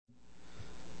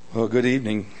Well, good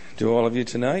evening to all of you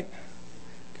tonight.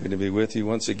 Good to be with you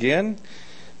once again.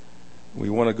 We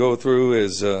want to go through,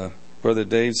 as Brother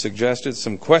Dave suggested,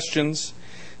 some questions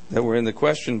that were in the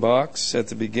question box at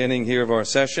the beginning here of our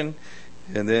session,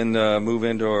 and then move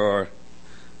into our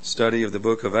study of the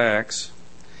book of Acts.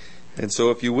 And so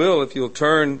if you'll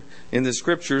turn in the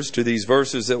scriptures to these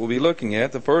verses that we'll be looking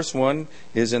at. The first one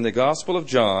is in the Gospel of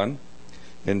John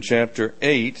in chapter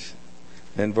 8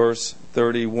 and verse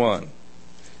 31.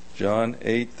 John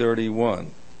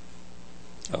 8:31.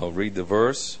 I'll read the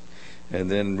verse and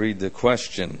then read the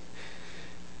question.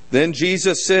 Then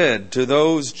Jesus said to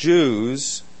those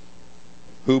Jews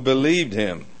who believed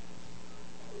him,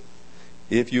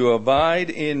 "If you abide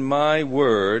in my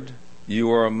word, you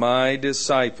are my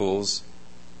disciples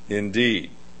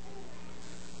indeed."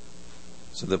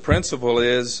 So the principle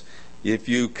is, if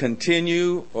you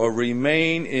continue or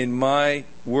remain in my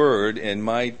word and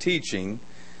my teaching,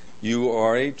 you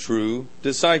are a true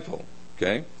disciple.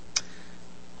 Okay?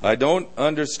 I don't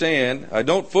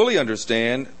fully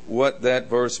understand what that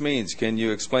verse means. Can you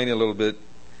explain it a little bit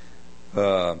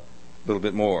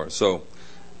more? So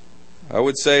I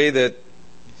would say that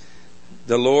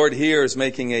the Lord here is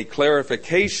making a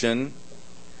clarification.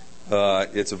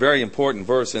 It's a very important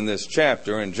verse in this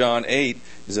chapter, and John 8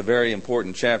 is a very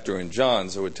important chapter in John,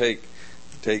 so it would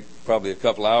take probably a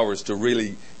couple hours to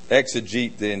really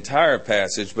exegete the entire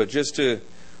passage. But just to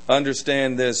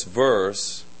understand this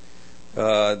verse,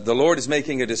 the Lord is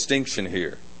making a distinction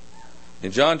here.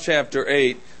 In John chapter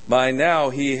 8, by now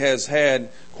he has had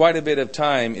quite a bit of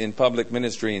time in public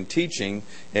ministry and teaching,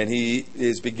 and he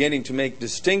is beginning to make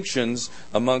distinctions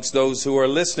amongst those who are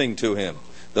listening to him,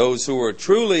 those who are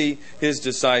truly his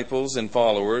disciples and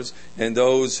followers, and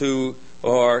those who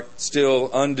are still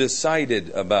undecided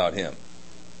about him.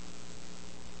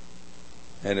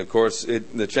 And of course,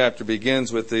 the chapter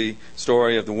begins with the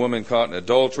story of the woman caught in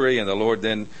adultery, and the Lord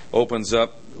then opens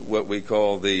up what we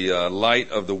call the light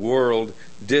of the world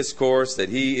discourse, that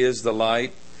he is the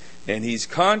light. And he's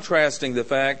contrasting the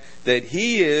fact that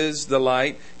he is the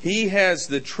light, he has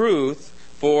the truth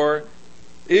for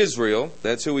Israel,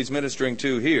 that's who he's ministering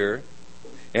to here,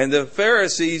 and the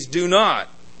Pharisees do not.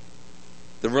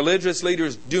 The religious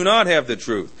leaders do not have the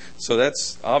truth. So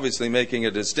that's obviously making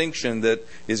a distinction that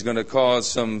is going to cause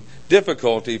some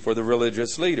difficulty for the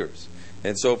religious leaders.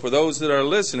 And so for those that are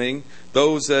listening,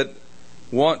 those that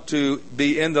want to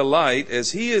be in the light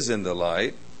as he is in the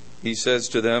light, he says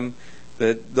to them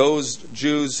that those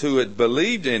Jews who had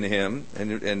believed in him,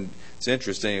 and it's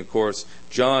interesting, of course,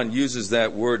 John uses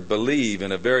that word believe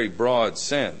in a very broad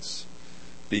sense,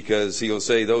 because he'll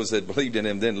say those that believed in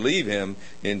him then leave him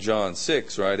in John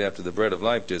 6, right after the bread of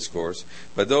life discourse.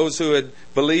 But those who had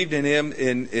believed in him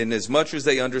in as much as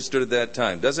they understood at that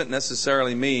time doesn't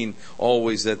necessarily mean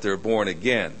always that they're born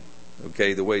again,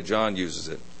 okay, the way John uses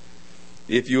it.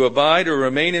 If you abide or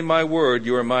remain in my word,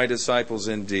 you are my disciples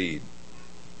indeed.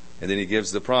 And then he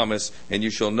gives the promise, and you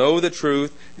shall know the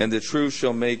truth, and the truth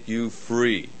shall make you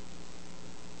free.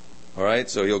 All right,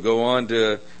 so he'll go on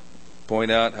to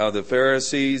point out how the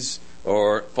Pharisees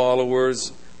are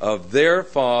followers of their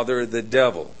father, the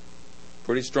devil.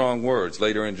 Pretty strong words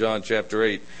later in John chapter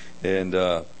 8. And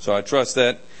so I trust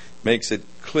that makes it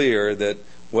clear that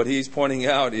what he's pointing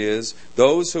out is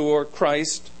those who are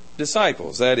Christ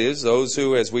disciples. That is, those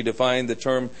who, as we define the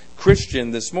term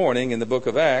Christian this morning in the book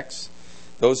of Acts,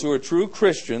 those who are true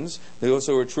Christians, those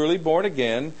who are truly born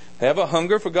again, have a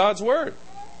hunger for God's word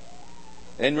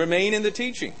and remain in the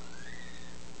teaching.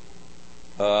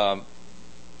 To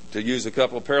use a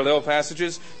couple of parallel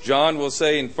passages, John will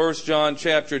say in 1 John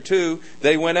chapter 2,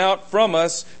 they went out from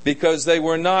us because they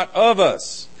were not of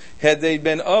us. Had they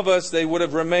been of us, they would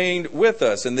have remained with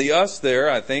us. And the us there,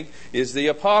 I think, is the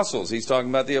apostles. He's talking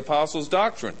about the apostles'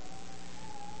 doctrine.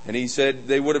 And he said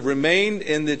they would have remained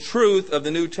in the truth of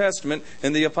the New Testament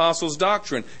and the apostles'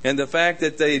 doctrine. And the fact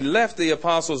that they left the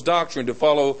apostles' doctrine to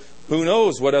follow who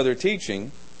knows what other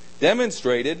teaching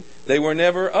demonstrated they were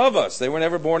never of us. They were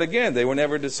never born again. They were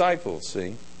never disciples,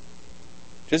 see?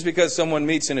 Just because someone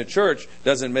meets in a church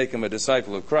doesn't make him a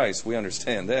disciple of Christ. We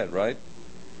understand that, right?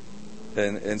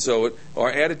 And so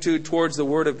our attitude towards the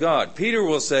Word of God. Peter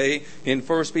will say in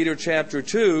 1 Peter chapter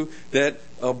 2 that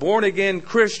a born-again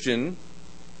Christian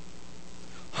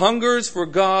hungers for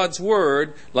God's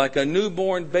Word like a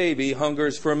newborn baby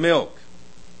hungers for milk.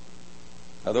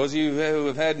 Now, those of you who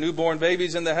have had newborn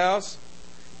babies in the house,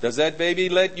 does that baby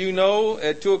let you know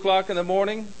at 2 o'clock in the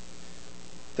morning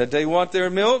that they want their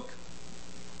milk?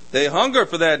 They hunger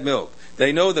for that milk.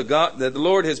 They know that the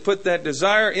Lord has put that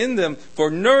desire in them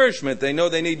for nourishment. They know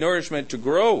they need nourishment to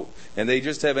grow. And they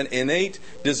just have an innate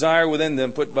desire within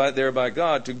them put there by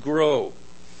God to grow.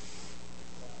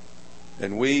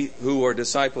 And we who are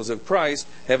disciples of Christ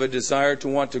have a desire to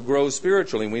want to grow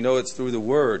spiritually. And we know it's through the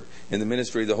Word, in the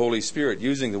ministry of the Holy Spirit,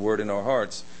 using the Word in our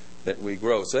hearts, that we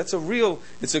grow. So it's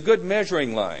a good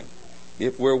measuring line.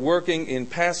 If we're working in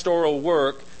pastoral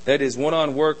work, that is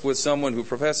one-on work with someone who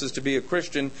professes to be a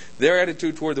Christian, their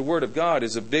attitude toward the Word of God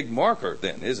is a big marker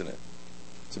then, isn't it?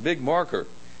 It's a big marker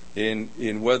in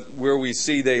where we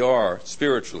see they are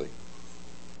spiritually.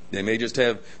 They may just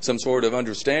have some sort of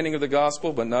understanding of the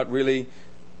gospel, but not really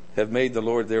have made the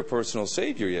Lord their personal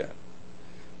Savior yet.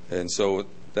 And so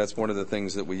that's one of the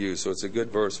things that we use. So it's a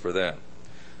good verse for that.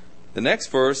 The next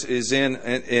verse is in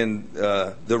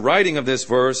the writing of this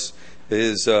verse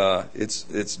is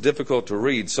it's difficult to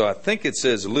read. So I think it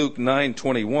says Luke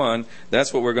 9:21.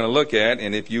 That's what we're going to look at.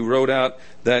 And if you wrote out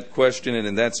that question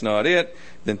and that's not it,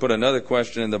 then put another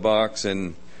question in the box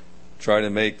and try to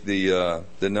make the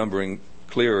numbering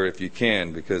clearer if you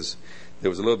can, because there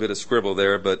was a little bit of scribble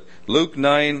there. But Luke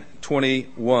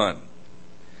 9:21.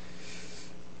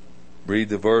 Read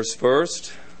the verse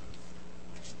first.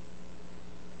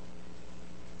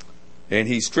 And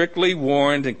he strictly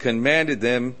warned and commanded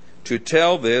them to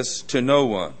tell this to no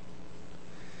one.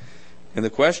 And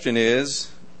the question is,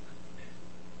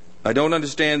 I don't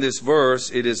understand this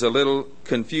verse. It is a little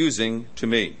confusing to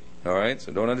me. All right,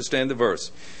 so don't understand the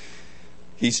verse.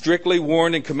 He strictly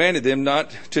warned and commanded them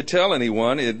not to tell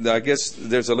anyone. I guess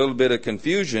there's a little bit of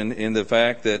confusion in the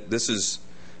fact that this is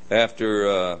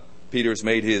after Peter's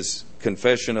made his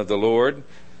confession of the Lord.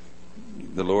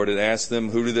 The Lord had asked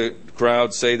them, who do the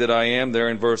crowd say that I am? There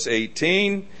in verse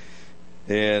 18.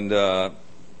 And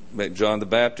John the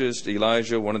Baptist,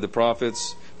 Elijah, one of the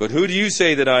prophets. But who do you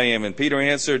say that I am? And Peter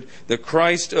answered, the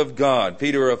Christ of God.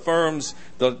 Peter affirms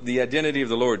the identity of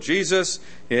the Lord Jesus.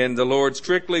 And the Lord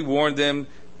strictly warned them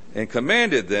and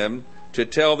commanded them to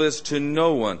tell this to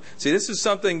no one. See, this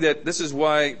is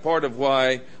why, part of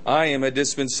why I am a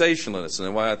dispensationalist,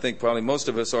 and why I think probably most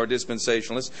of us are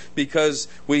dispensationalists, because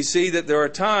we see that there are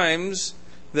times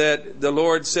that the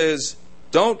Lord says,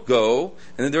 don't go,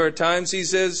 and then there are times He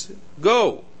says,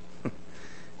 go.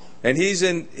 And He's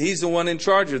the one in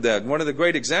charge of that. One of the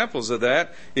great examples of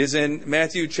that is in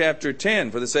Matthew chapter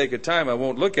 10. For the sake of time, I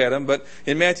won't look at them. But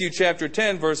in Matthew chapter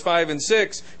 10, verse 5 and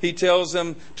 6, He tells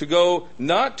them to go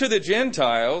not to the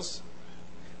Gentiles,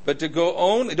 but to go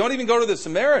only, don't even go to the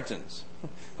Samaritans,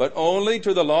 but only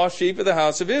to the lost sheep of the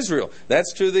house of Israel.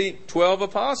 That's to the 12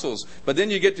 apostles. But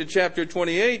then you get to chapter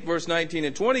 28, verse 19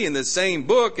 and 20 in the same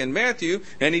book in Matthew,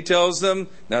 and He tells them,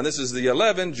 now this is the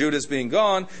 11, Judas being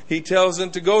gone, He tells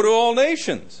them to go to all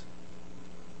nations.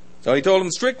 So He told them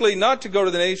strictly not to go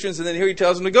to the nations, and then here He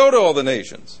tells them to go to all the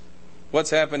nations. What's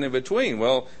happened in between?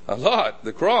 Well, a lot.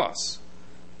 The cross,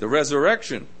 the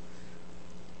resurrection,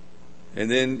 and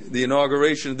then the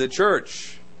inauguration of the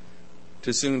church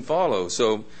to soon follow.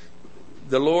 So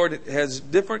the Lord has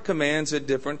different commands at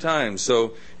different times.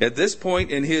 So at this point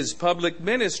in His public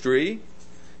ministry,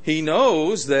 He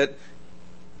knows that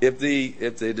if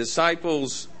the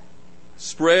disciples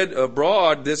spread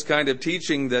abroad this kind of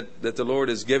teaching that the Lord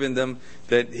has given them,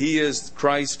 that He is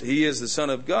Christ, He is the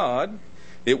Son of God,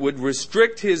 it would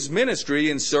restrict His ministry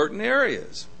in certain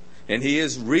areas. And He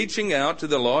is reaching out to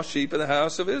the lost sheep of the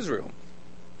house of Israel.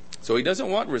 So He doesn't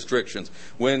want restrictions.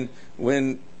 When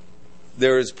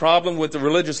there is problem with the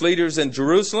religious leaders in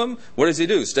Jerusalem, what does He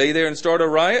do? Stay there and start a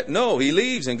riot? No, He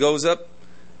leaves and goes up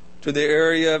to the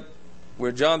area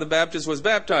where John the Baptist was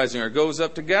baptizing, or goes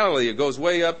up to Galilee, or goes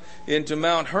way up into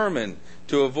Mount Hermon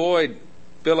to avoid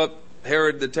Philip,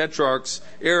 Herod the Tetrarch's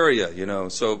area,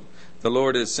 So the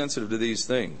Lord is sensitive to these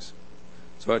things.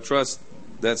 So I trust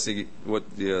that's what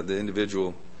the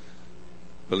individual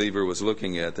believer was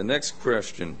looking at. The next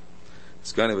question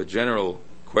is kind of a general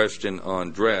question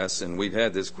on dress, and we've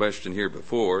had this question here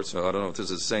before, so I don't know if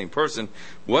this is the same person.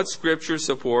 What scriptures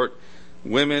support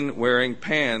women wearing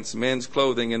pants, men's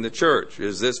clothing in the church?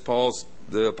 Is this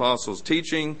the apostles'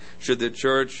 teaching? Should the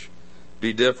church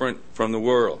be different from the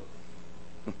world?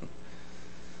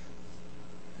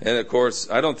 And of course,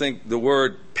 I don't think the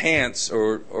word pants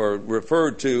are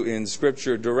referred to in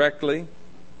Scripture directly.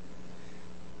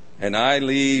 And I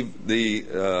leave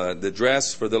the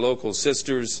dress for the local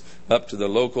sisters up to the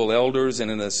local elders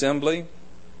in an assembly.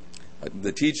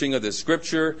 The teaching of the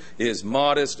Scripture is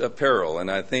modest apparel, and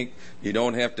I think you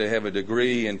don't have to have a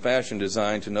degree in fashion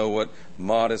design to know what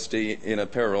modesty in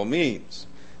apparel means.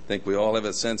 I think we all have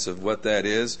a sense of what that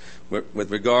is.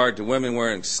 With regard to women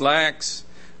wearing slacks,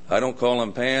 I don't call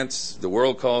them pants. The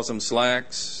world calls them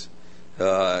slacks.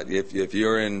 If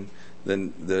you're in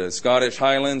the Scottish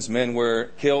Highlands, men wear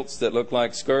kilts that look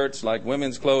like skirts, like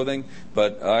women's clothing.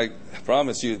 But I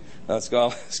promise you, a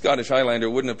Scottish Highlander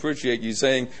wouldn't appreciate you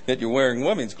saying that you're wearing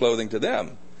women's clothing to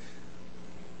them.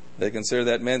 They consider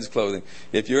that men's clothing.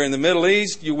 If you're in the Middle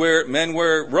East, men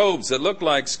wear robes that look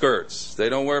like skirts. They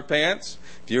don't wear pants.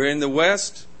 If you're in the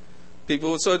West,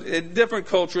 in different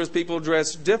cultures, people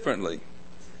dress differently.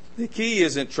 The key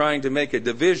isn't trying to make a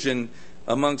division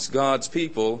amongst God's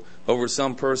people over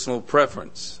some personal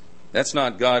preference. That's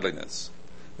not godliness.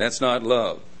 That's not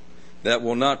love. That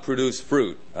will not produce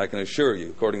fruit, I can assure you,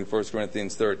 according to 1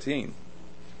 Corinthians 13.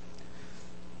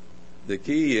 The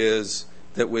key is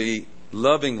that we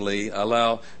lovingly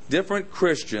allow different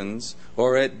Christians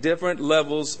or at different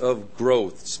levels of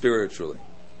growth spiritually,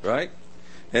 right?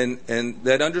 And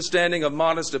that understanding of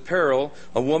modest apparel,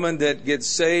 a woman that gets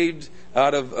saved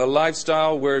out of a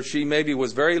lifestyle where she maybe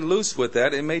was very loose with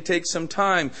that, it may take some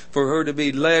time for her to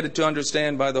be led to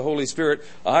understand by the Holy Spirit.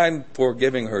 I'm for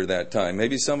giving her that time.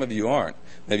 Maybe some of you aren't.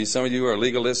 Maybe some of you are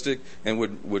legalistic and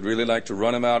would really like to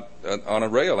run them out on a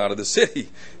rail out of the city.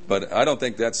 But I don't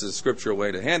think that's the scriptural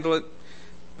way to handle it.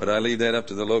 But I leave that up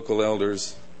to the local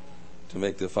elders to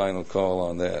make the final call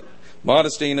on that.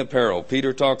 Modesty in apparel.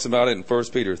 Peter talks about it in 1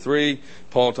 Peter 3.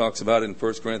 Paul talks about it in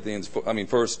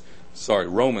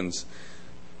Romans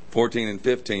 14 and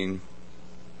 15.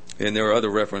 And there are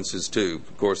other references too.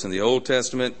 Of course, in the Old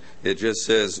Testament, it just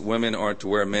says women aren't to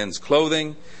wear men's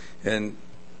clothing. And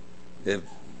if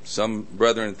some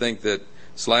brethren think that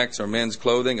slacks are men's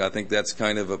clothing, I think that's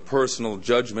kind of a personal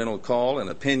judgmental call and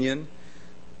opinion.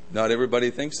 Not everybody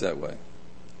thinks that way.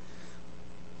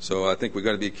 So I think we've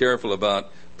got to be careful about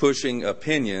pushing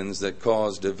opinions that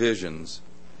cause divisions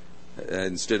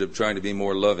instead of trying to be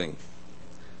more loving.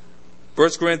 1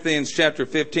 Corinthians chapter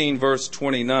 15, verse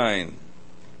 29.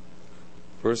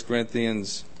 1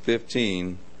 Corinthians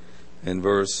 15 and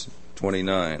verse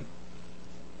 29.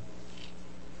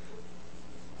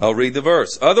 I'll read the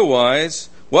verse. Otherwise,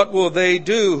 what will they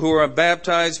do who are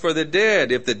baptized for the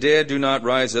dead? If the dead do not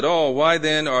rise at all, why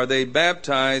then are they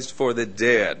baptized for the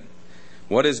dead?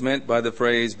 What is meant by the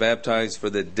phrase baptized for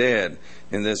the dead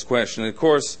in this question? Of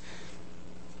course,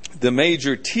 the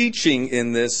major teaching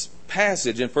in this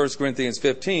passage in 1 Corinthians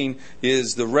 15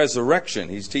 is the resurrection.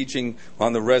 He's teaching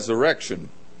on the resurrection.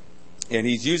 And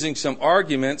he's using some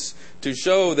arguments to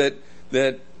show that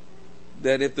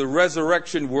if the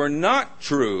resurrection were not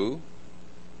true,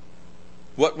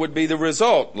 what would be the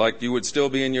result? Like you would still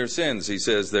be in your sins, he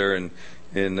says there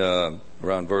in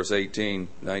around verse 18,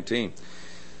 19.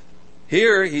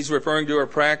 Here he's referring to a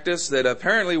practice that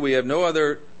apparently we have no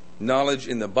other knowledge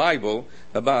in the Bible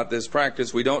about this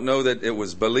practice. We don't know that it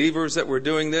was believers that were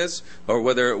doing this or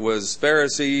whether it was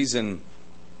Pharisees and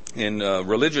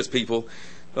religious people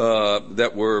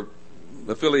that were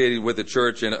affiliated with the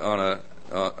church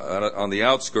on the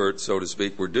outskirts, so to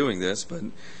speak, were doing this. But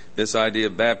this idea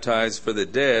of baptized for the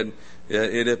dead,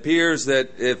 it appears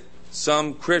that if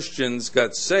some Christians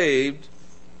got saved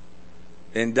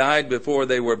and died before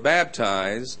they were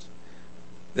baptized,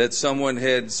 that someone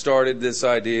had started this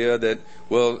idea that,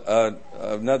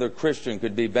 another Christian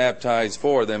could be baptized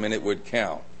for them and it would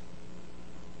count.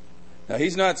 Now,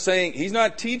 he's not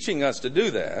teaching us to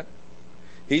do that.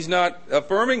 He's not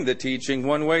affirming the teaching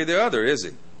one way or the other, is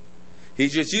he?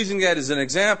 He's just using that as an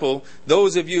example.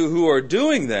 Those of you who are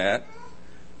doing that,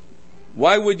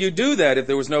 why would you do that if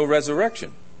there was no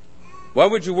resurrection? Why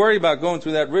would you worry about going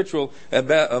through that ritual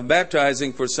of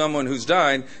baptizing for someone who's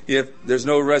died if there's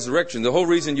no resurrection? The whole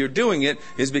reason you're doing it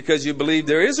is because you believe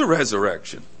there is a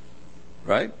resurrection,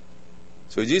 right?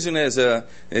 So he's using it as an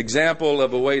example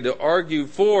of a way to argue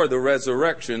for the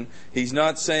resurrection. He's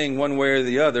not saying one way or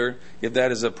the other if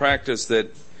that is a practice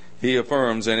that he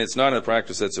affirms, and it's not a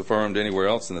practice that's affirmed anywhere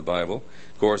else in the Bible.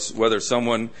 Of course, whether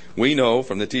someone, we know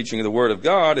from the teaching of the Word of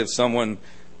God, if someone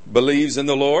believes in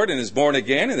the Lord and is born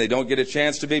again and they don't get a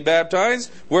chance to be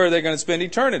baptized, where are they going to spend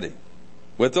eternity?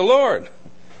 With the Lord.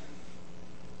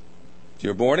 If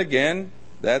you're born again,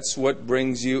 that's what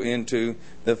brings you into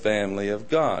the family of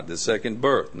God, the second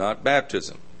birth, not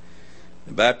baptism.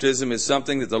 And baptism is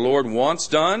something that the Lord wants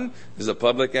done, is a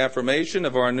public affirmation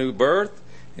of our new birth,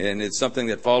 and it's something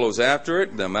that follows after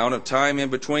it. The amount of time in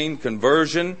between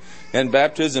conversion and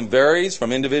baptism varies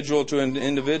from individual to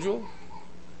individual.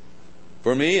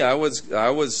 For me, I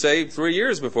was saved 3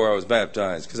 years before I was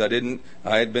baptized because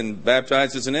I had been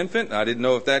baptized as an infant. I didn't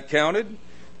know if that counted,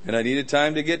 and I needed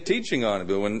time to get teaching on it.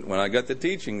 But when I got the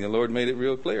teaching, the Lord made it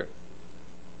real clear.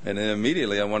 And then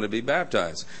immediately I wanted to be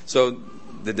baptized. So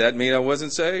did that mean I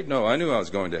wasn't saved? No, I knew I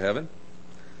was going to heaven.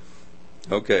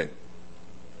 Okay.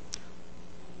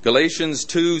 Galatians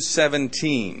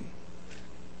 2:17.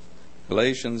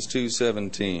 Galatians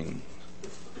 2:17.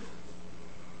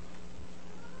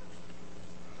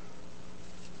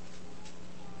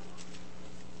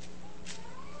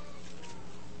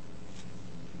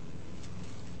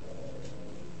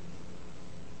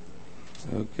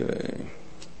 Okay.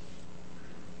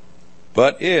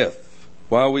 But if,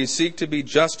 while we seek to be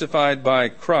justified by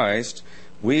Christ,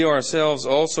 we ourselves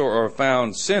also are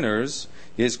found sinners,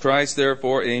 is Christ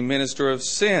therefore a minister of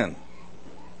sin?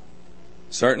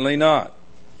 Certainly not.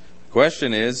 The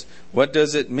question is, what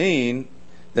does it mean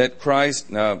that Christ...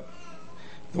 Now,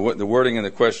 the wording in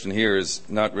the question here is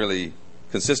not really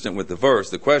consistent with the verse.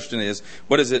 The question is,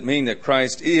 what does it mean that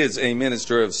Christ is a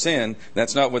minister of sin?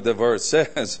 That's not what the verse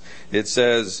says. It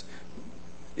says,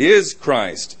 is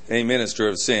Christ a minister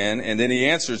of sin? And then he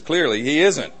answers clearly, he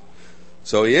isn't.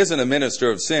 So he isn't a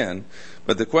minister of sin.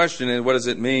 But the question is, what does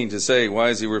it mean to say, why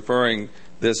is he referring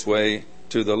this way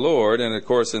to the Lord? And of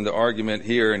course, in the argument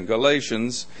here in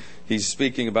Galatians, he's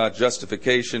speaking about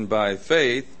justification by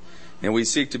faith. And we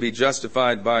seek to be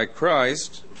justified by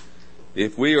Christ.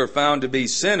 If we are found to be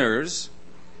sinners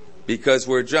because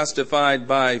we're justified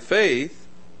by faith,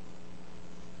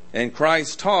 and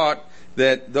Christ taught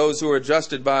that those who are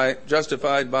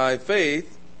justified by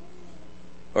faith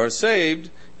are saved,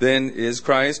 then is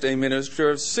Christ a minister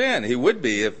of sin? He would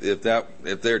be if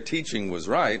their teaching was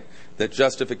right, that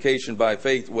justification by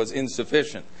faith was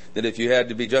insufficient. That if you had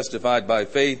to be justified by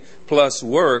faith plus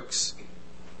works,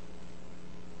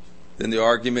 then the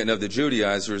argument of the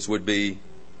Judaizers would be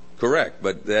correct.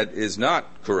 But that is not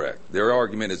correct. Their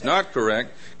argument is not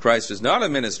correct. Christ is not a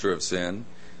minister of sin.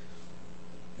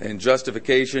 And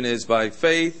justification is by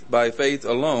faith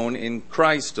alone, in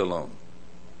Christ alone.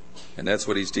 And that's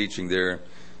what he's teaching there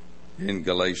in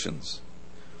Galatians.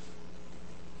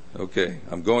 Okay,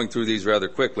 I'm going through these rather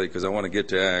quickly because I want to get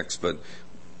to Acts, but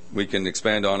we can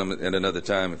expand on them at another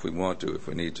time if we want to, if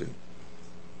we need to.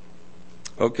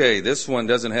 Okay, this one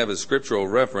doesn't have a scriptural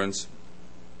reference.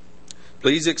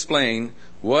 Please explain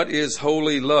what is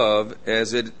holy love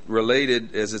as it's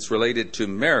related to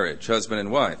marriage, husband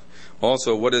and wife.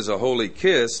 Also, what is a holy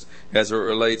kiss as it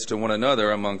relates to one another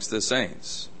amongst the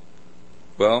saints?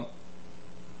 Well,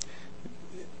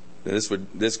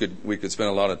 we could spend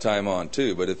a lot of time on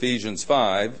too, but Ephesians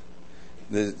 5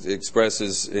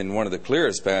 expresses in one of the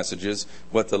clearest passages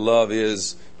what the love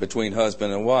is between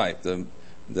husband and wife.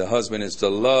 The husband is to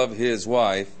love his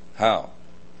wife, how?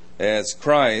 As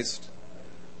Christ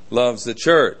loves the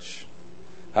church.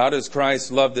 How does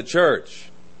Christ love the church?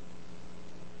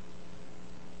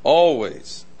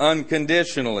 Always,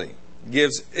 unconditionally,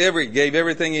 gave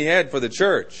everything he had for the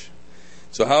church.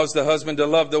 So how's the husband to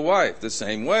love the wife? The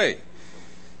same way.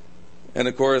 And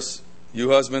of course,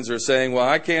 you husbands are saying, well,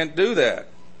 I can't do that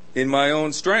in my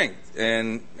own strength.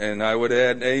 And I would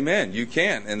add, amen, you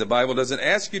can. And the Bible doesn't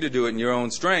ask you to do it in your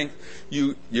own strength.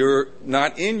 You're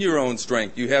not in your own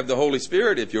strength. You have the Holy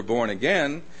Spirit if you're born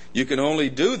again. You can only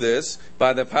do this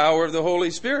by the power of the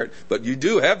Holy Spirit. But you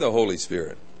do have the Holy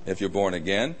Spirit if you're born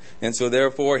again. And so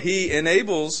therefore, he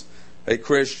enables a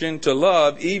Christian to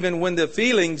love even when the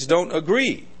feelings don't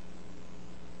agree.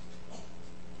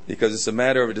 Because it's a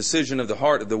matter of a decision of the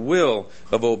heart, of the will,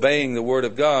 of obeying the Word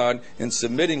of God and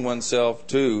submitting oneself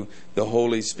to the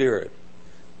Holy Spirit.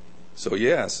 So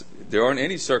yes, there aren't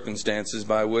any circumstances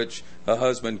by which a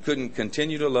husband couldn't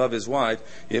continue to love his wife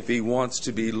if he wants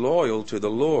to be loyal to the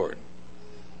Lord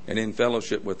and in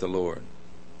fellowship with the Lord.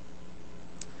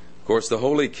 Of course, the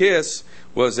holy kiss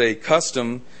was a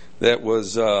custom that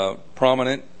was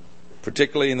prominent,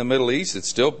 particularly in the Middle East. It's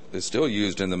still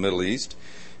used in the Middle East.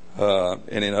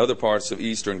 And in other parts of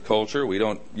Eastern culture. We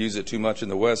don't use it too much in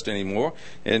the West anymore.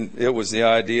 And it was the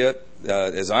idea,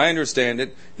 as I understand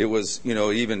it, it was,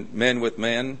 even men with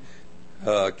men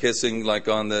kissing like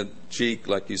on the cheek,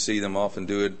 like you see them often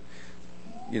do it,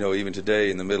 even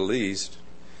today in the Middle East.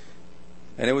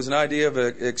 And it was an idea of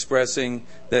expressing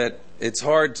that it's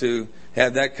hard to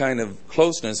have that kind of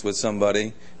closeness with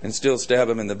somebody and still stab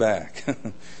them in the back.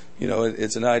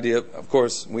 It's an idea, of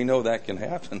course, we know that can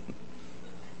happen.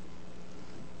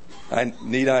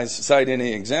 Need I cite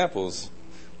any examples?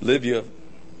 Libya,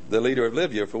 the leader of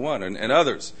Libya, for one, and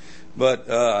others. But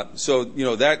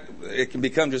that it can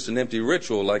become just an empty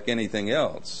ritual like anything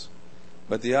else.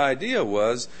 But the idea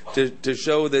was to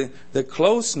show the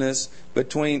closeness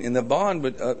in the bond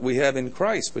we have in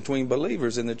Christ between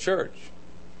believers in the church,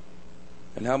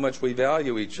 and how much we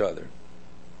value each other.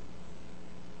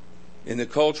 In the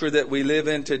culture that we live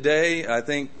in today, I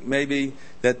think maybe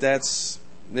it's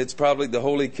probably the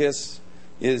holy kiss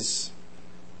is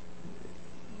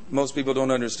most people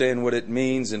don't understand what it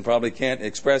means and probably can't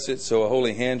express it, so a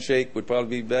holy handshake would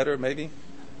probably be better, maybe.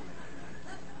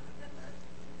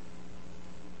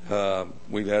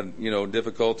 We've had,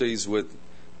 difficulties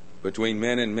between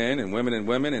men and men and women and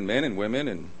women and men and women,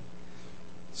 and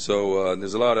so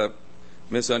there's a lot of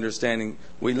misunderstanding.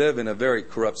 We live in a very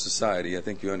corrupt society. I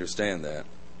think you understand that.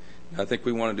 I think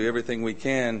we want to do everything we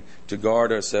can to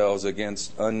guard ourselves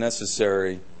against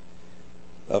unnecessary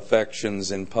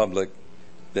affections in public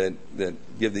that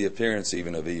give the appearance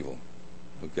even of evil.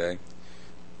 Okay?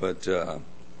 But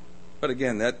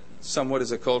again, that somewhat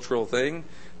is a cultural thing.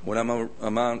 When I'm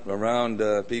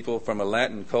around people from a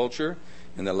Latin culture,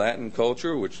 in the Latin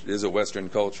culture, which is a Western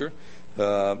culture,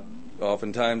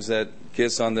 oftentimes that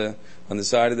kiss on the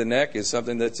side of the neck is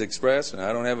something that's expressed, and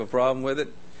I don't have a problem with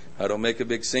it. I don't make a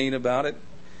big scene about it.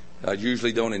 I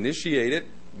usually don't initiate it,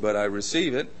 but I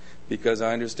receive it because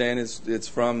I understand it's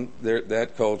from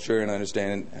that culture, and I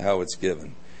understand how it's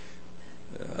given.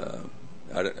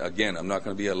 Again, I'm not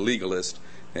going to be a legalist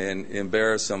and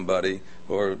embarrass somebody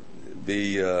or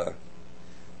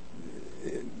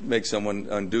make someone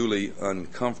unduly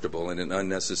uncomfortable in an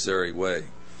unnecessary way.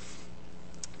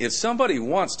 If somebody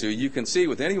wants to, you can see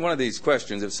with any one of these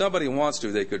questions, if somebody wants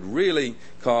to, they could really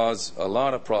cause a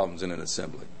lot of problems in an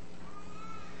assembly.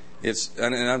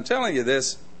 And I'm telling you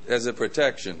this as a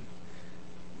protection.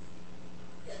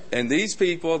 And these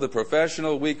people, the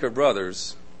professional weaker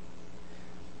brothers,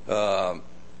 they'll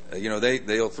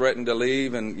threaten to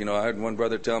leave. And, I heard one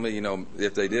brother tell me,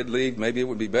 if they did leave, maybe it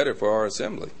would be better for our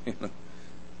assembly.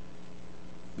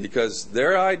 Because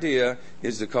their idea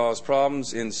is to cause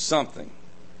problems in something.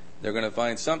 They're going to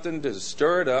find something to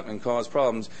stir it up and cause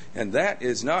problems. And that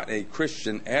is not a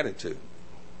Christian attitude.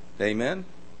 Amen?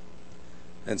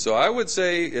 And so I would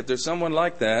say, if there's someone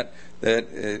like that,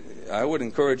 I would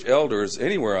encourage elders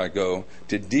anywhere I go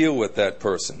to deal with that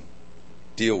person.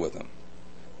 Deal with them.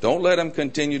 Don't let them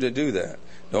continue to do that.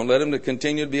 Don't let them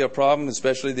continue to be a problem,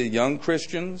 especially the young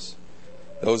Christians.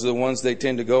 Those are the ones they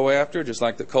tend to go after, just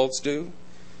like the cults do.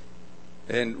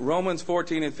 In Romans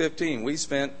 14 and 15, we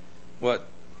spent,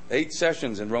 8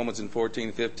 sessions in Romans 14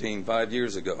 and 15 5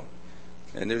 years ago.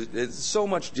 And there's so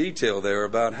much detail there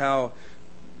about how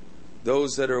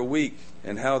those that are weak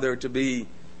and how they're to be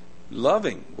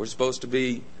loving. We're supposed to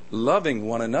be loving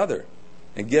one another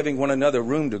and giving one another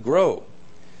room to grow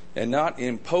and not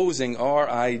imposing our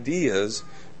ideas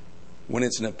when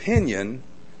it's an opinion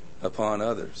upon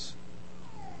others.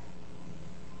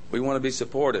 We want to be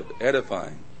supportive,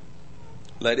 edifying.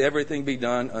 Let everything be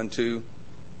done unto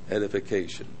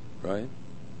edification, right?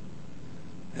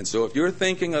 And so if you're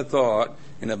thinking a thought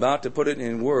and about to put it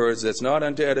in words that's not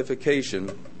unto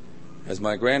edification, as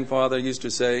my grandfather used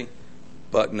to say,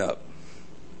 button up.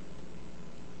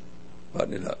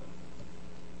 Button it up.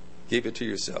 Keep it to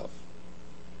yourself.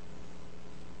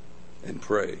 And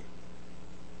pray.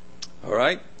 All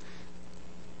right?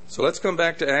 So let's come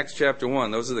back to Acts chapter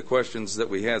 1. Those are the questions that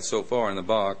we had so far in the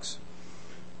box.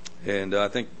 And I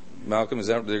think, Malcolm,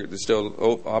 there's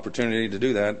still opportunity to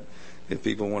do that if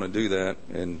people want to do that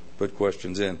and put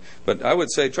questions in. But I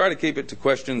would say try to keep it to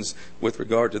questions with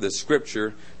regard to the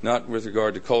Scripture, not with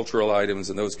regard to cultural items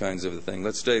and those kinds of things.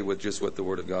 Let's stay with just what the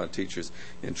Word of God teaches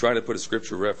and try to put a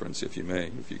Scripture reference if you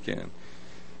can.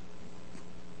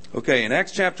 Okay, in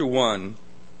Acts chapter 1,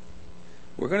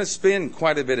 we're going to spend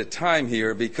quite a bit of time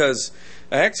here because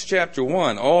Acts chapter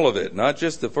 1, all of it, not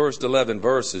just the first 11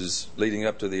 verses leading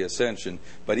up to the ascension,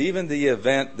 but even the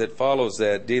event that follows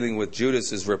that, dealing with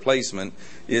Judas's replacement,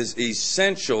 is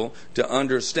essential to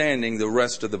understanding the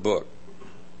rest of the book.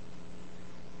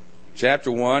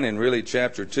 Chapter 1 and really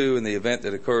chapter 2 and the event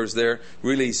that occurs there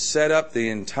really set up the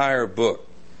entire book.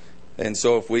 And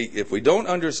so if we don't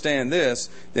understand this,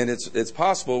 then it's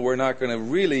possible we're not going to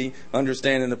really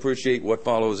understand and appreciate what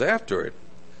follows after it,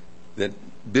 that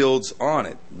builds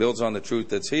on the truth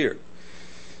that's here.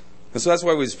 And so that's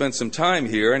why we spent some time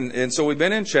here. And so we've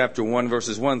been in chapter 1,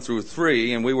 verses 1 through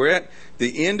 3, and we were at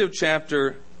the end of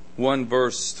chapter 1,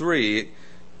 verse 3,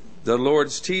 the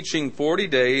Lord's teaching 40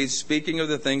 days, speaking of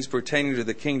the things pertaining to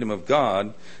the kingdom of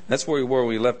God. That's where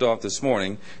we left off this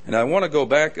morning. And I want to go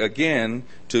back again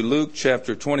to Luke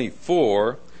chapter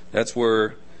 24. That's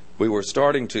where we were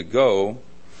starting to go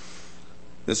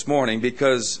this morning,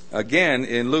 because again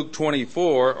in Luke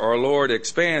 24 our Lord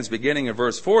expands, beginning in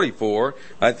verse 44,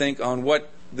 I think, on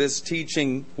what this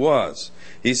teaching was.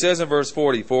 He says in verse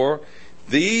 44,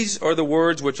 "These are the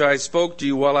words which I spoke to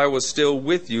you while I was still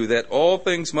with you, that all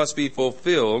things must be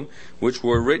fulfilled which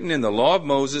were written in the law of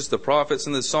Moses, the prophets,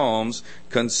 and the Psalms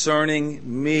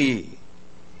concerning me."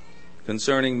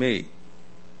 Concerning me.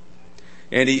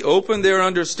 And he opened their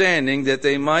understanding that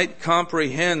they might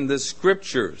comprehend the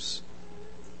Scriptures.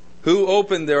 Who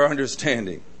opened their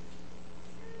understanding?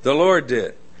 The Lord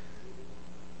did.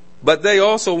 But they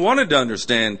also wanted to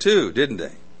understand too, didn't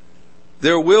they?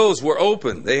 Their wills were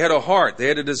open. They had a heart. They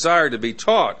had a desire to be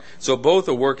taught. So both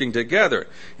are working together.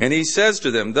 And he says to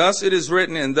them, thus it is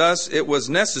written, and thus it was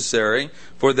necessary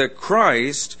for the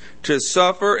Christ to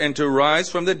suffer and to rise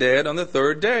from the dead on the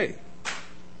third day.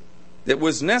 It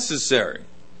was necessary.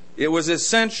 It was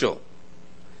essential.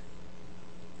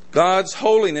 God's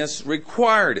holiness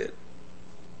required it.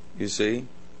 You see?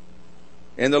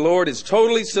 And the Lord is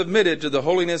totally submitted to the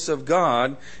holiness of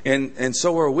God, and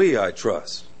so are we, I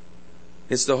trust.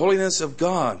 It's the holiness of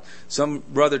God. Some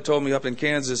brother told me up in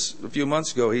Kansas a few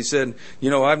months ago, he said,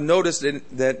 I've noticed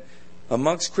that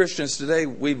amongst Christians today,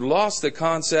 we've lost the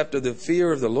concept of the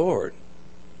fear of the Lord.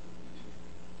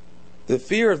 The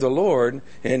fear of the Lord,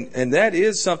 and that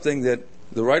is something that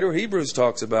the writer of Hebrews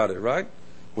talks about it, right?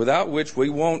 Without which we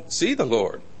won't see the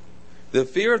Lord. The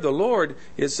fear of the Lord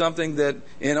is something that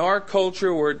in our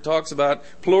culture where it talks about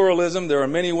pluralism, there are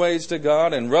many ways to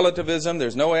God, and relativism,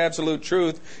 there's no absolute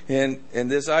truth, and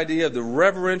this idea of the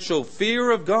reverential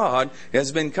fear of God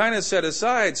has been kind of set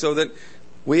aside, so that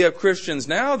we have Christians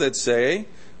now that say,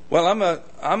 well,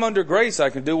 I'm under grace, I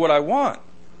can do what I want.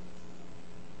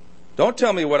 Don't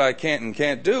tell me what I can't and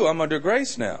can't do, I'm under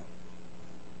grace now.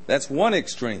 That's one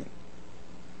extreme.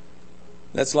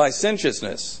 That's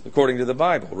licentiousness, according to the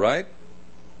Bible, right?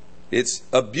 It's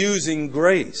abusing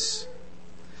grace.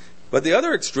 But the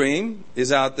other extreme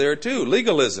is out there too,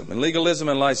 legalism. And legalism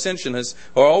and licentiousness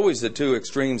are always the two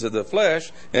extremes of the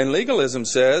flesh. And legalism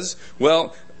says,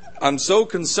 well, I'm so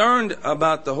concerned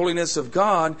about the holiness of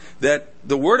God that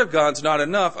the Word of God's not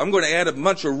enough. I'm going to add a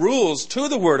bunch of rules to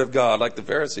the Word of God like the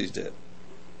Pharisees did.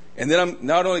 And then I'm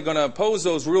not only going to impose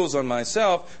those rules on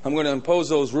myself, I'm going to impose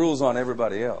those rules on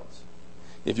everybody else.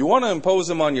 If you want to impose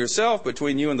them on yourself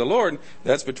between you and the Lord,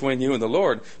 that's between you and the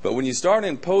Lord. But when you start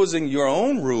imposing your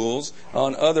own rules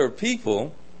on other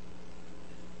people,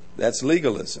 that's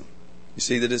legalism. You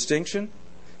see the distinction?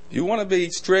 If you want to be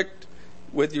strict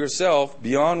with yourself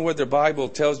beyond what the Bible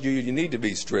tells you you need to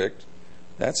be strict,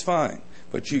 that's fine.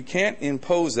 But you can't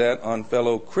impose that on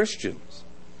fellow Christians.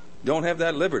 You don't have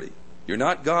that liberty. You're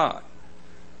not God.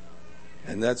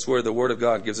 And that's where the Word of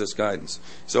God gives us guidance.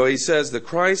 So he says the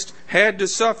Christ had to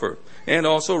suffer and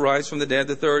also rise from the dead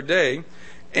the third day.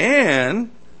 And,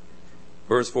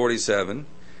 verse 47,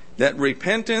 that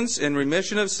repentance and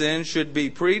remission of sins should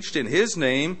be preached in His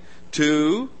name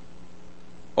to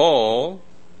all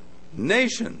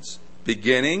nations,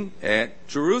 beginning at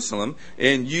Jerusalem.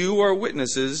 And you are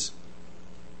witnesses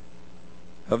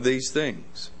of these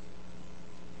things.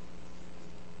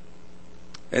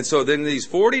 And so then these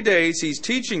 40 days he's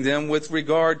teaching them with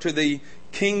regard to the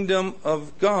kingdom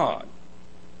of God.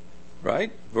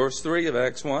 Right? Verse 3 of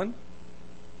Acts 1.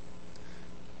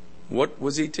 What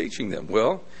was he teaching them?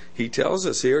 Well, he tells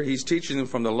us here he's teaching them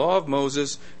from the law of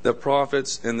Moses, the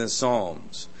prophets, and the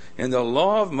Psalms. And the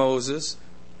law of Moses,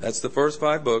 that's the first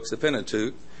 5 books, the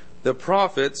Pentateuch, the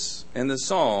prophets and the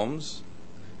Psalms.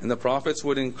 And the prophets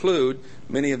would include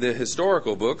many of the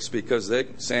historical books because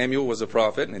Samuel was a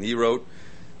prophet and he wrote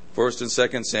 1st and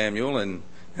 2nd Samuel, and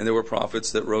there were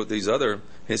prophets that wrote these other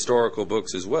historical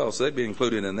books as well, so they'd be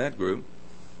included in that group.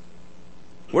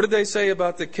 What did they say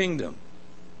about the kingdom?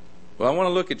 Well, I want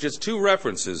to look at just 2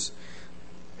 references,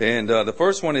 and the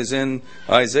first one is in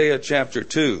Isaiah chapter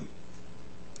 2.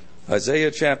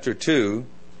 Isaiah chapter 2.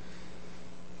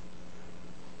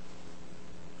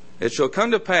 It shall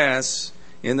come to pass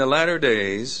in the latter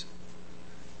days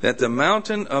that the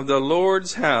mountain of the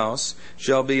Lord's house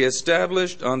shall be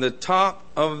established on the top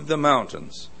of the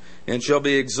mountains, and shall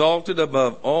be exalted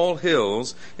above all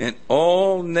hills, and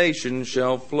all nations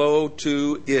shall flow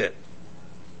to it.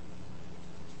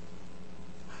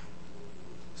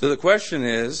 So the question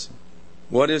is,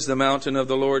 what is the mountain of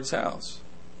the Lord's house?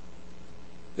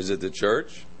 Is it the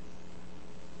church?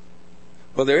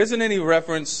 Well, there isn't any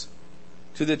reference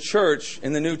to the church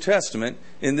in the New Testament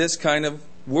in this kind of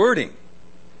wording.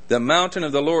 The mountain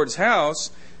of the Lord's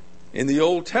house in the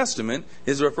Old Testament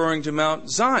is referring to Mount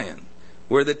Zion,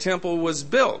 where the temple was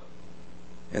built.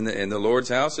 And the Lord's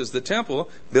house is the temple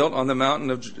built on the mountain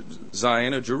of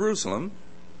Zion of Jerusalem.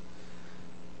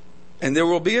 And there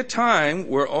will be a time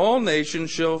where all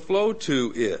nations shall flow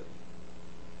to it.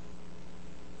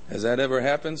 Has that ever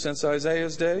happened since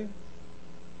Isaiah's day?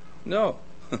 No.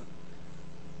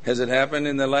 Has it happened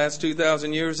in the last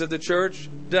 2,000 years of the church?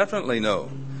 Definitely no.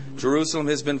 Jerusalem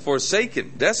has been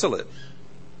forsaken, desolate.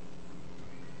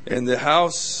 And the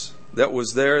house that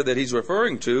was there that he's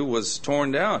referring to was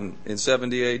torn down in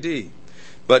 70 A.D.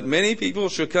 But many people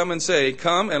shall come and say,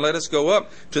 come and let us go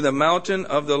up to the mountain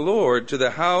of the Lord, to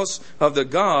the house of the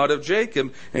God of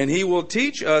Jacob, and he will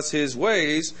teach us his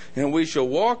ways, and we shall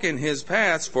walk in his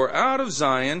paths. For out of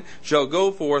Zion shall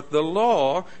go forth the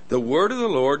law, the word of the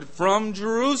Lord from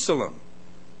Jerusalem.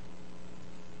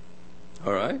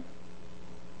 All right?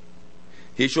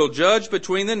 He shall judge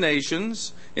between the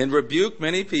nations and rebuke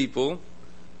many people.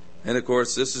 And of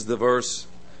course, this is the verse,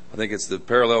 I think it's the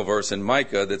parallel verse in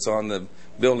Micah that's on the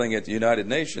building at the United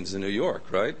Nations in New York,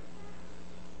 right?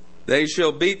 They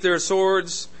shall beat their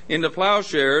swords into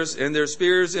plowshares and their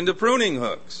spears into pruning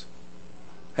hooks.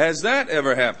 Has that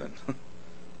ever happened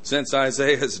since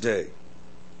Isaiah's day?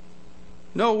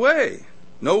 No way.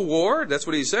 No war. That's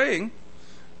what he's saying.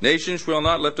 Nation shall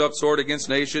not lift up sword against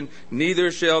nation,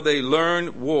 neither shall they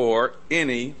learn war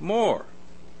any more.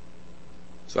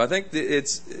 So I think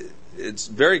it's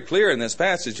very clear in this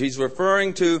passage. He's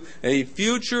referring to a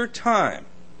future time,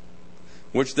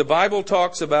 which the Bible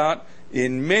talks about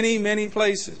in many, many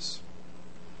places,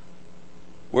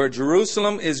 where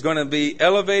Jerusalem is going to be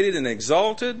elevated and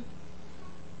exalted.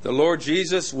 The Lord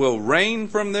Jesus will reign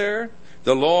from there.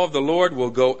 The law of the Lord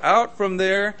will go out from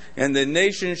there, and the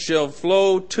nations shall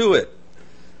flow to it.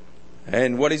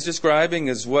 And what he's describing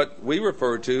is what we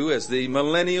refer to as the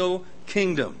millennial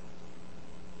kingdom.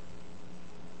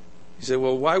 You say,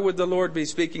 well, why would the Lord be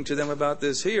speaking to them about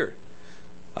this here?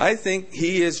 I think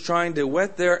he is trying to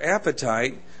whet their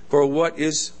appetite for what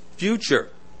is future.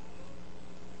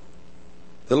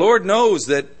 The Lord knows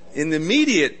that in the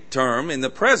immediate term, in the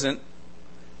present,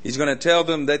 he's going to tell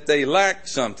them that they lack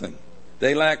something.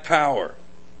 They lack power.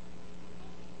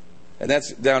 And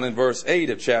that's down in verse 8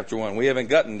 of chapter 1. We haven't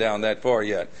gotten down that far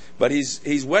yet. But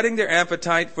he's whetting their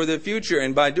appetite for the future.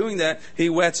 And by doing that, he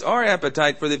whets our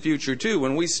appetite for the future too.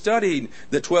 When we studied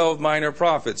the 12 minor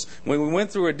prophets, when we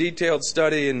went through a detailed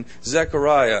study in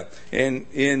Zechariah and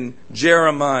in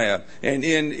Jeremiah and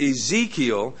in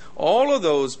Ezekiel, all of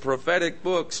those prophetic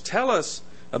books tell us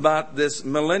about this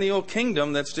millennial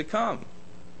kingdom that's to come,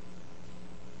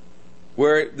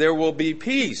 where there will be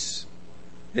peace.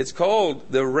 It's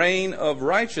called the reign of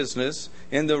righteousness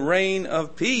and the reign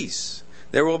of peace.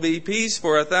 There will be peace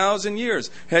for 1,000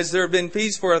 years. Has there been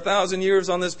peace for 1,000 years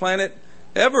on this planet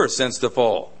ever since the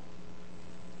fall?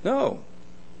 No.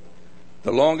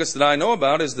 The longest that I know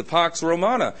about is the Pax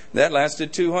Romana. That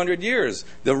lasted 200 years.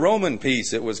 The Roman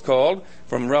peace, it was called,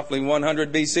 from roughly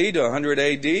 100 BC to 100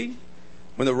 AD,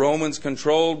 when the Romans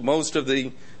controlled most of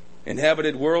the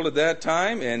inhabited world at that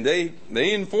time, and they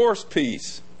enforced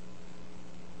peace.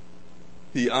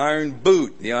 The iron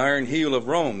boot, the iron heel of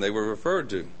Rome, they were referred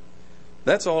to.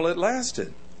 That's all it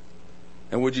lasted.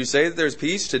 And would you say that there's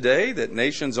peace today, that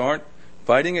nations aren't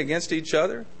fighting against each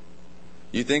other?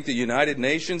 You think the United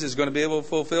Nations is going to be able to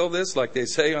fulfill this like they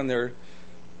say on their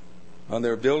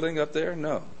building up there?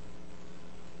 No.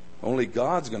 Only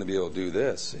God's going to be able to do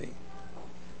this, see.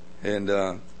 And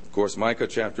of course, Micah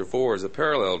chapter 4 is a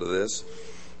parallel to this.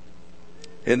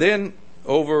 And then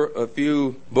over a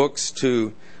few books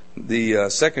to the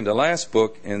second to last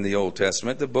book in the Old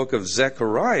Testament, the book of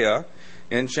Zechariah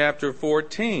in chapter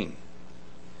 14.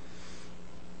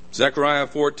 Zechariah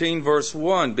 14 verse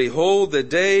 1, behold, the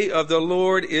day of the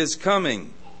Lord is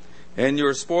coming, and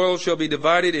your spoil shall be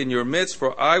divided in your midst,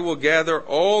 for I will gather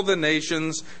all the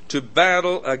nations to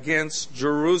battle against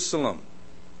Jerusalem.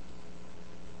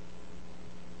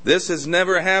 This has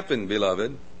never happened,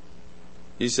 beloved.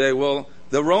 You say, well,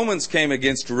 the Romans came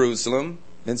against Jerusalem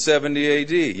in 70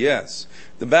 AD. Yes.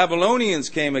 The Babylonians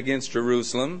came against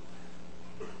Jerusalem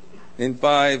in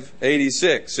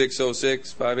 586,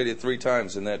 606, 583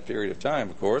 times in that period of time,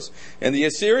 of course. And the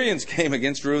Assyrians came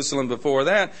against Jerusalem before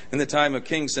that in the time of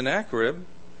King Sennacherib,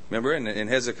 remember, in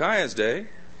Hezekiah's day.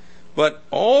 But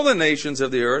all the nations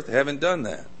of the earth haven't done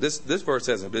that. This verse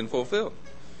hasn't been fulfilled.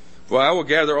 For I will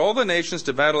gather all the nations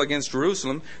to battle against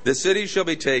Jerusalem. The cities shall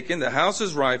be taken, the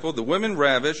houses rifled, the women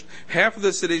ravished. Half of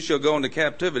the cities shall go into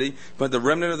captivity, but the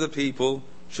remnant of the people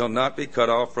shall not be cut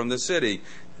off from the city.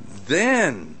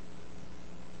 Then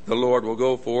the Lord will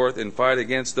go forth and fight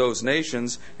against those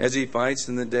nations as he fights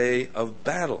in the day of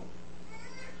battle.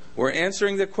 We're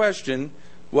answering the question,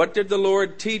 what did the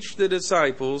Lord teach the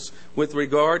disciples with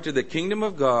regard to the kingdom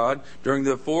of God during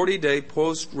the 40-day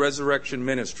post-resurrection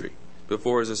ministry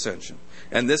before his ascension?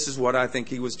 And this is what I think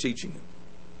he was teaching them.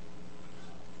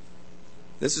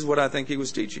 This is what I think he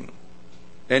was teaching them.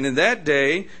 And in that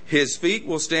day, his feet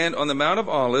will stand on the Mount of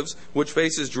Olives, which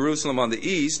faces Jerusalem on the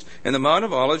east, and the Mount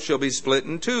of Olives shall be split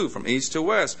in two from east to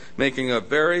west, making a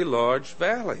very large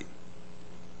valley.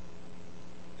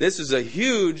 This is a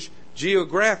huge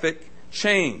geographic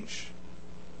change.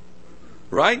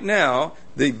 Right now,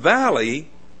 the valley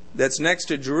that's next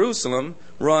to Jerusalem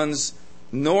runs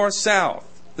north-south.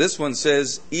 This one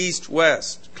says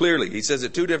east-west. Clearly, he says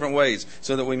it two different ways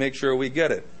so that we make sure we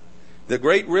get it. The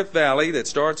Great Rift Valley that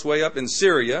starts way up in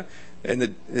Syria, and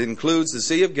it includes the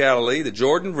Sea of Galilee, the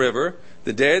Jordan River,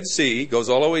 the Dead Sea, goes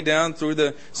all the way down through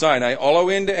the Sinai, all the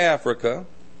way into Africa,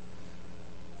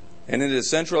 and into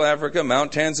Central Africa.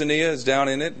 Mount Tanzania is down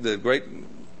in it, the Great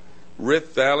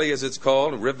Rift Valley, as it's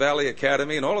called, Rift Valley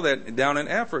Academy, and all of that down in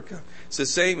Africa. It's the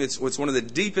same. It's one of the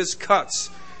deepest cuts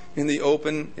in the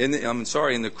in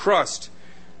the crust,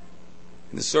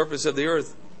 in the surface of the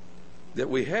earth that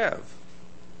we have.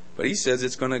 But he says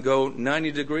it's going to go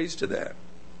 90 degrees to that.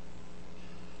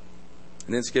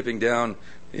 And then skipping down,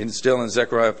 still in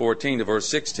Zechariah 14 to verse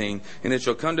 16, and it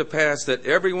shall come to pass that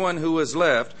everyone who is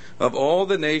left of all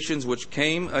the nations which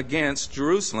came against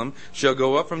Jerusalem shall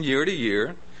go up from year to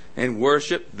year and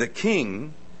worship the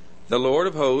King, the Lord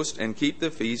of hosts, and keep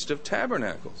the Feast of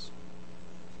Tabernacles.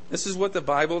 This is what the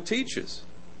Bible teaches.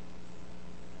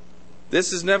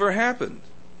 This has never happened.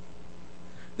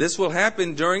 This will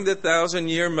happen during the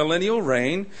 1,000-year millennial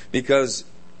reign, because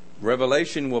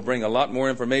Revelation will bring a lot more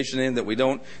information in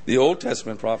that the Old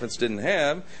Testament prophets didn't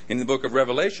have. In the book of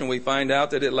Revelation, we find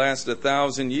out that it lasts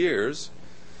 1,000 years.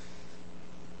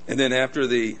 And then after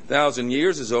the 1,000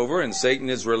 years is over and Satan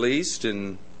is released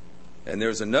and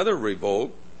there's another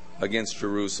revolt against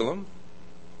Jerusalem,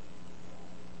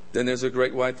 then there's a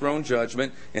great white throne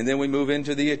judgment, and then we move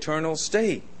into the eternal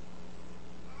state.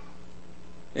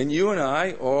 And you and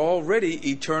I are already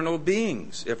eternal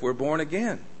beings if we're born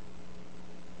again.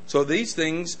 So these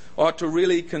things ought to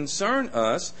really concern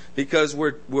us, because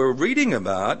we're reading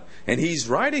about, and he's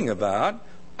writing about,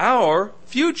 our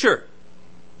future.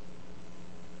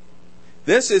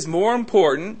 This is more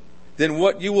important than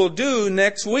what you will do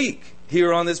next week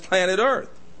here on this planet Earth.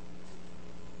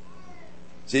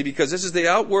 See, because this is the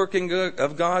outworking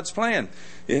of God's plan.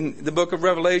 In the book of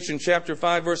Revelation, chapter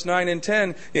 5, verse 9 and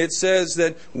 10, it says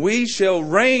that we shall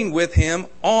reign with him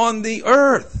on the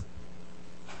earth.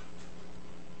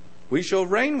 We shall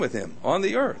reign with him on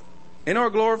the earth in our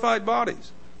glorified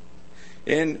bodies.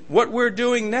 And what we're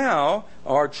doing now,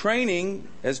 our training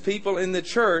as people in the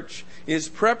church, is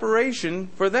preparation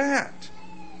for that.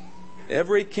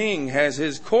 Every king has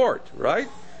his court, right?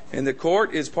 And the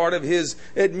court is part of his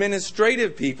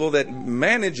administrative people that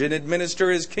manage and administer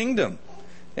his kingdom.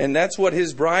 And that's what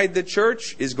his bride, the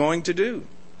church, is going to do.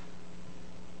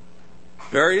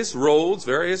 Various roles,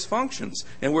 various functions.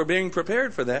 And we're being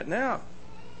prepared for that now.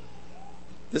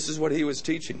 This is what he was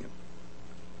teaching him.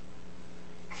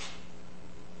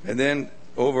 And then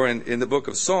over in the book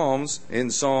of Psalms,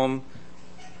 in Psalm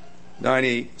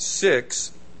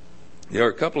 96, there are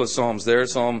a couple of Psalms there,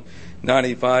 Psalm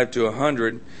 95 to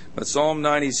 100. But Psalm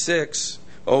 96,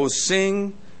 oh,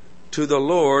 sing to the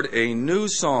Lord a new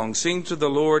song. Sing to the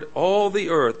Lord all the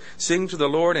earth. Sing to the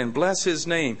Lord and bless his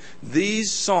name.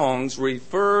 These songs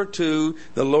refer to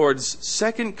the Lord's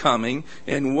second coming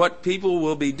and what people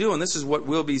will be doing. This is what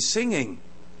we'll be singing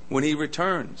when he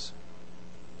returns.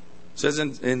 It says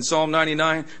in Psalm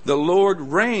 99, the Lord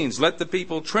reigns, let the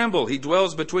people tremble. He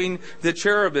dwells between the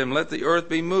cherubim, let the earth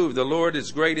be moved. The Lord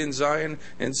is great in Zion,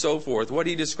 and so forth. What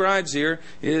he describes here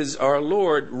is our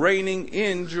Lord reigning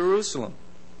in Jerusalem.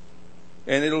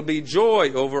 And it'll be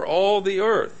joy over all the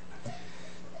earth.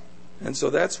 And so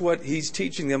that's what he's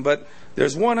teaching them. But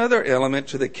there's one other element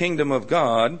to the kingdom of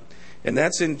God, and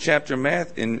that's in chapter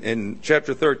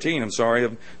 13,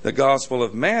 of the Gospel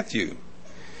of Matthew.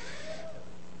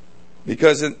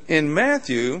 Because in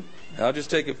Matthew, I'll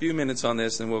just take a few minutes on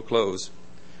this and we'll close.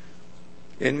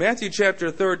 In Matthew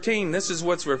chapter 13, this is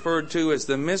what's referred to as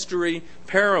the mystery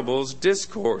parables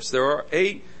discourse. There are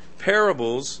 8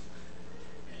 parables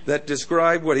that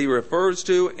describe what he refers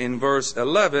to in verse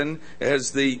 11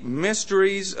 as the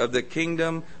mysteries of the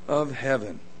kingdom of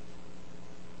heaven.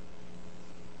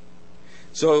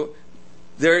 So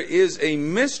there is a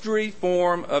mystery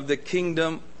form of the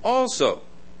kingdom also.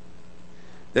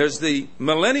 There's the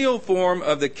millennial form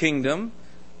of the kingdom,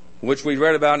 which we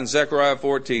read about in Zechariah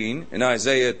 14 and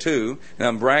Isaiah 2. And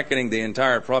I'm bracketing the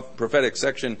entire prophetic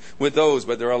section with those,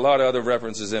 but there are a lot of other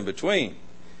references in between.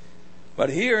 But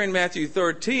here in Matthew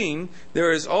 13,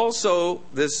 there is also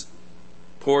this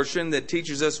portion that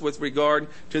teaches us with regard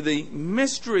to the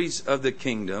mysteries of the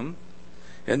kingdom.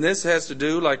 And this has to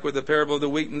do like with the parable of the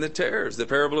wheat and the tares, the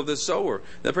parable of the sower.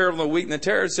 The parable of the wheat and the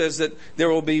tares says that there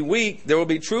will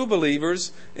be true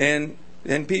believers and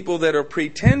people that are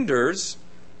pretenders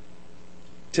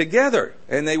together.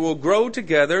 And they will grow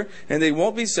together and they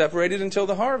won't be separated until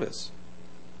the harvest.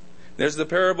 There's the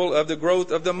parable of the growth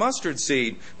of the mustard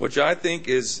seed, which I think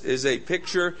is a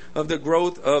picture of the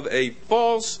growth of a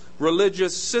false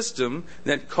religious system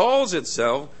that calls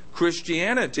itself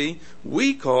Christianity.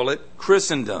 We call it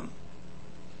Christendom.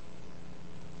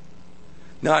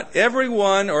 Not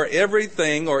everyone or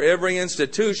everything or every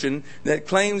institution that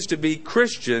claims to be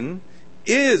Christian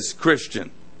is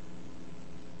Christian.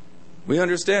 We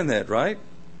understand that, right?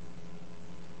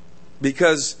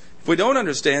 Because if we don't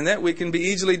understand that, we can be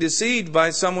easily deceived by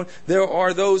someone. There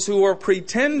are those who are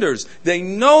pretenders. They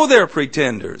know they're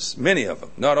pretenders. Many of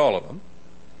them, not all of them.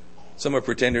 Some are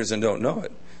pretenders and don't know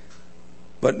it.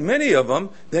 But many of them,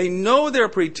 they know they're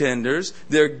pretenders.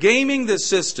 They're gaming the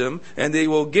system, and they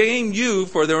will game you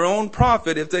for their own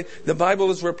profit. The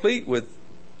Bible is replete with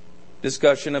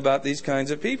discussion about these kinds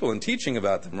of people and teaching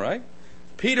about them, right?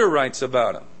 Peter writes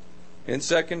about them in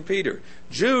 2 Peter.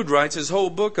 Jude writes his whole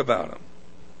book about them.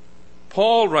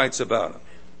 Paul writes about them.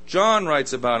 John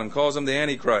writes about them, calls them the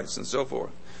Antichrist, and so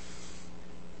forth.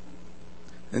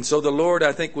 And so the Lord,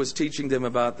 I think, was teaching them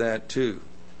about that too.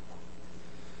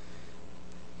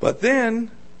 But then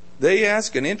they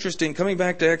ask an interesting, coming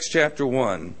back to Acts chapter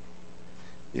 1,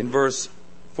 in verse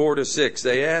 4 to 6,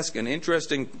 they ask an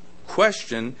interesting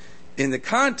question in the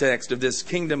context of this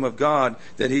kingdom of God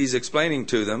that he's explaining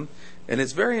to them. And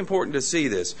it's very important to see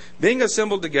this. Being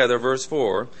assembled together, verse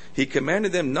 4, he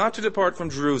commanded them not to depart from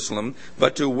Jerusalem,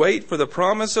 but to wait for the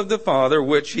promise of the Father,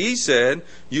 which he said,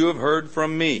 you have heard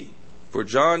from me. For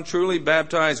John truly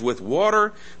baptized with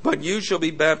water, but you shall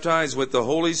be baptized with the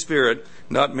Holy Spirit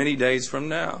not many days from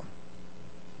now.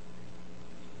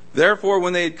 Therefore,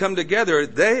 when they had come together,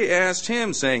 they asked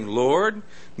him, saying, Lord,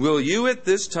 will you at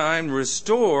this time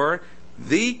restore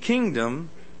the kingdom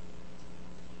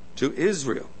to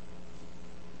Israel?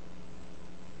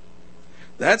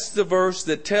 That's the verse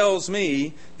that tells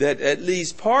me that at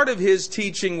least part of his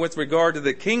teaching with regard to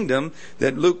the kingdom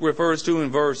that Luke refers to in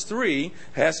verse 3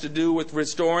 has to do with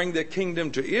restoring the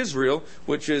kingdom to Israel,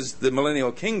 which is the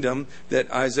millennial kingdom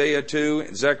that Isaiah 2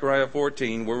 and Zechariah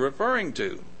 14 were referring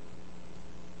to.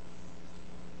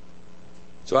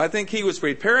 So I think he was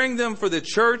preparing them for the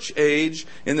church age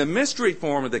in the mystery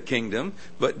form of the kingdom,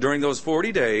 but during those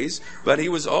 40 days, but he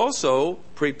was also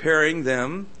preparing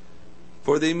them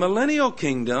for the millennial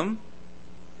kingdom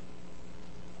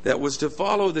that was to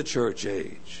follow the church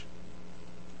age.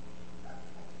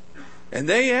 And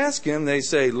they ask him, they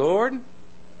say, Lord,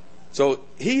 so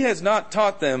he has not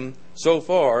taught them so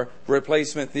far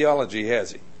replacement theology,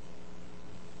 has he?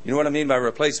 You know what I mean by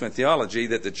replacement theology?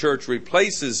 That the church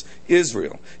replaces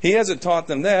Israel. He hasn't taught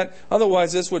them that.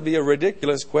 Otherwise, this would be a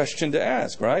ridiculous question to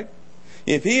ask, right?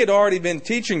 If he had already been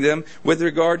teaching them with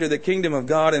regard to the kingdom of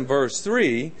God in verse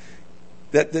 3,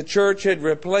 that the church had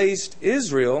replaced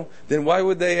Israel, then why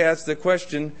would they ask the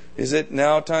question, is it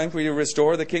now time for you to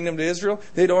restore the kingdom to Israel?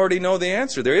 They'd already know the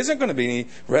answer. There isn't going to be any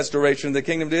restoration of the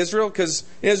kingdom to Israel because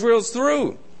Israel's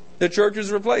through. The church has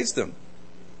replaced them.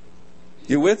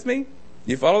 You with me?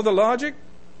 You follow the logic?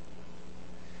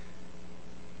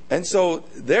 And so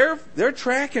they're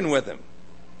tracking with him.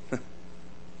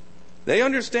 They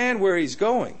understand where he's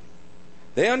going.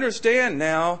 They understand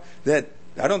now that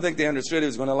I don't think they understood it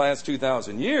was going to last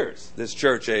 2,000 years, this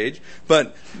church age.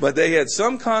 But they had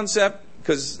some concept,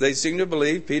 because they seemed to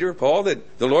believe, Peter, Paul,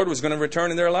 that the Lord was going to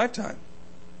return in their lifetime.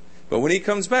 But when he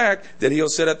comes back, that he'll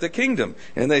set up the kingdom.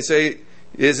 And they say,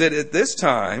 is it at this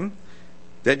time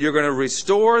that you're going to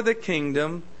restore the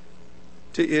kingdom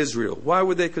to Israel? Why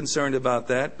were they concerned about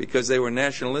that? Because they were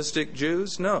nationalistic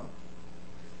Jews? No.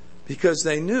 Because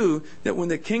they knew that when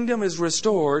the kingdom is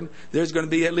restored, there's going to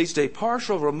be at least a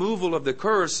partial removal of the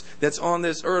curse that's on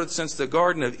this earth since the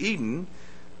Garden of Eden.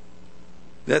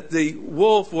 That the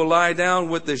wolf will lie down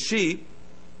with the sheep.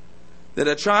 That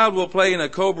a child will play in a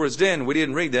cobra's den. We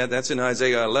didn't read that. That's in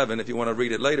Isaiah 11 if you want to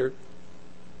read it later.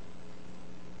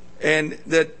 And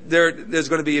that there's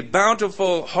going to be a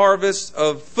bountiful harvest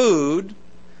of food.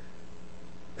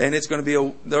 And it's going to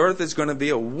be the earth is going to be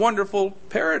a wonderful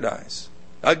paradise.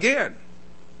 Again,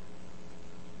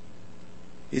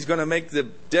 he's going to make the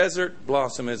desert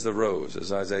blossom as the rose,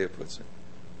 as Isaiah puts it.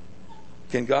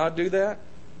 Can God do that?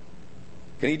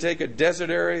 Can he take a desert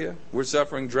area? We're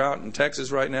suffering drought in Texas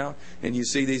right now, and you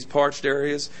see these parched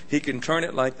areas. He can turn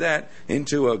it like that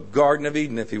into a Garden of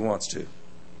Eden if he wants to.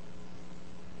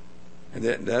 And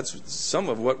that's some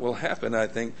of what will happen, I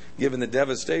think, given the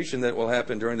devastation that will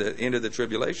happen during the end of the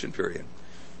tribulation period.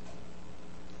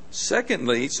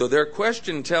 Secondly, so their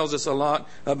question tells us a lot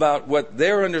about what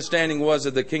their understanding was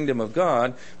of the kingdom of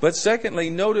God. But secondly,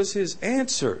 notice his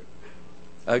answer.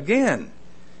 Again,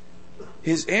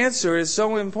 his answer is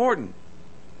so important.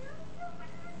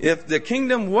 If the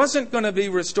kingdom wasn't going to be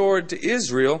restored to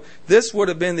Israel, this would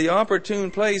have been the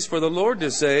opportune place for the Lord to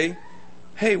say,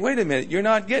 hey, wait a minute, you're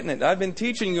not getting it. I've been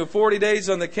teaching you 40 days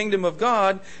on the kingdom of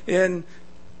God, and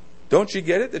don't you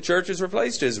get it? The church has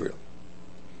replaced Israel.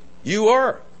 You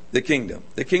are the kingdom.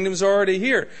 The kingdom's already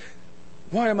here.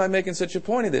 Why am I making such a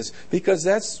point of this? Because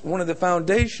that's one of the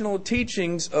foundational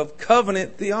teachings of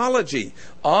covenant theology.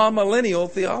 Amillennial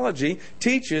theology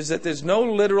teaches that there's no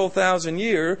literal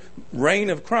 1,000-year reign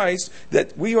of Christ,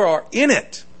 that we are in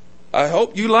it. I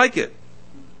hope you like it.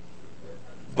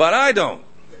 But I don't.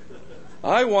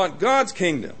 I want God's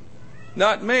kingdom,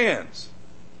 not man's.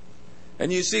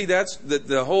 And you see, that's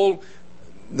the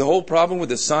whole problem with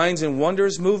the signs and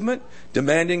wonders movement,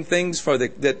 demanding things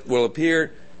that will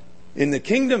appear in the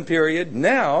kingdom period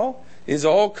now, is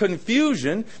all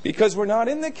confusion because we're not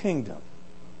in the kingdom.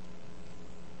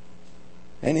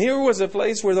 And here was a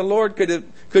place where the Lord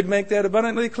could make that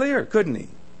abundantly clear, couldn't He?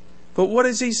 But what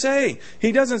does He say?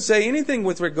 He doesn't say anything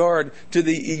with regard to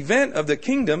the event of the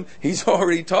kingdom. He's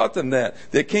already taught them that.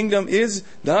 The kingdom is,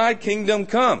 thy kingdom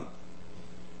come.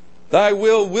 Thy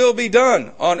will be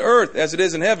done on earth as it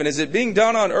is in heaven. Is it being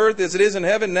done on earth as it is in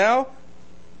heaven now?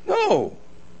 No.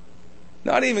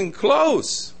 Not even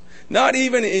close. Not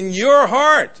even in your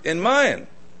heart and mine.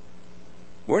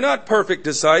 We're not perfect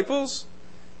disciples.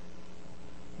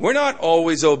 We're not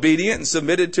always obedient and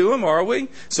submitted to Him, are we?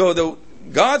 So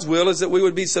God's will is that we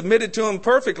would be submitted to Him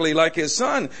perfectly like His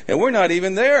Son, and we're not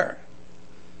even there.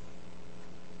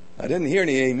 I didn't hear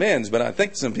any amens, but I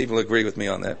think some people agree with me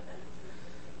on that.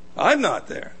 I'm not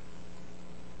there.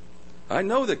 I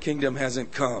know the kingdom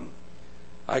hasn't come.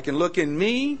 I can look in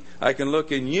me, I can look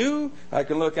in you, I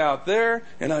can look out there,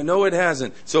 and I know it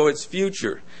hasn't. So it's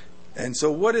future. And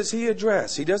so what does He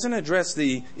address? He doesn't address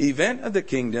the event of the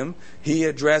kingdom. He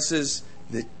addresses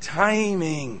the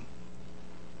timing.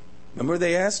 Remember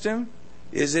they asked Him,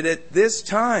 is it at this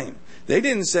time? They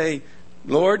didn't say,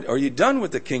 Lord, are you done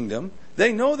with the kingdom?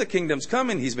 They know the kingdom's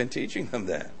coming. He's been teaching them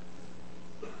that.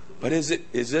 But is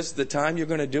this the time you're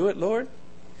going to do it, Lord?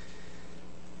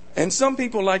 And some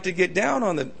people like to get down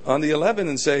on the 11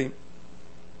 and say,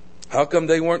 how come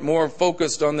they weren't more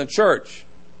focused on the church?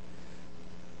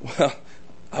 Well,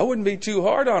 I wouldn't be too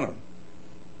hard on them.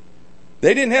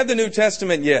 They didn't have the New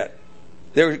Testament yet.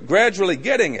 They're gradually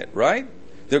getting it, right?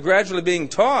 They're gradually being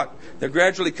taught. They're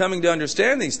gradually coming to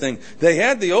understand these things. They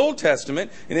had the Old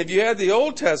Testament, and if you had the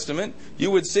Old Testament, you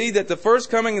would see that the first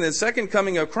coming and the second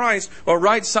coming of Christ are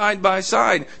right side by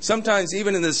side, sometimes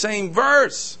even in the same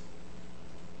verse.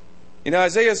 In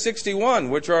Isaiah 61,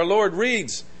 which our Lord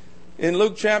reads in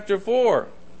Luke chapter 4,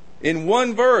 in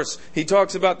one verse, He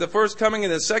talks about the first coming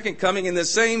and the second coming in the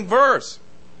same verse.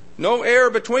 No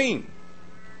air between.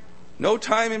 No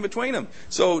time in between them.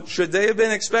 So should they have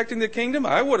been expecting the kingdom?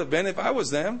 I would have been if I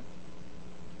was them.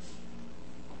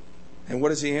 And what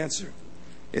does He answer?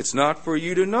 It's not for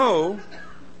you to know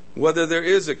whether there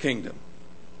is a kingdom.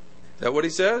 Is that what He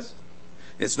says?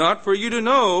 It's not for you to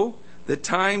know the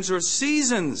times or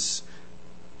seasons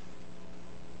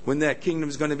when that kingdom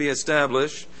is going to be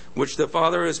established, which the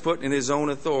Father has put in His own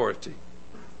authority.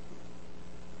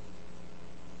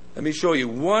 Let me show you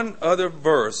one other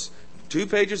verse, 2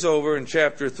 pages over in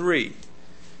chapter 3.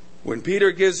 When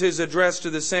Peter gives his address to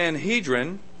the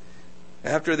Sanhedrin,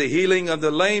 after the healing of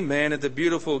the lame man at the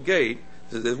beautiful gate,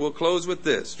 we'll close with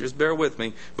this, just bear with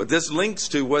me, but this links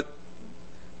to what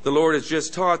the Lord has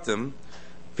just taught them.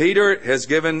 Peter has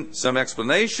given some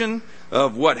explanation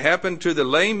of what happened to the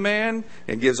lame man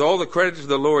and gives all the credit to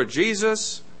the Lord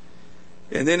Jesus.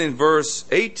 And then in verse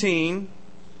 18,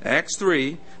 Acts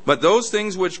 3, but those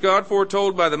things which God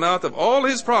foretold by the mouth of all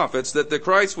His prophets that the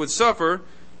Christ would suffer,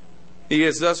 He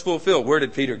has thus fulfilled. Where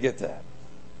did Peter get that?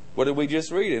 What did we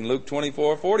just read in Luke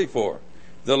 24:44?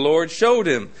 The Lord showed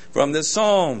him from the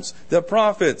Psalms, the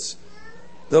prophets,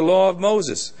 the law of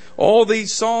Moses. All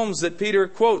these Psalms that Peter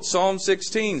quotes, Psalm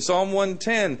 16, Psalm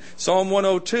 110, Psalm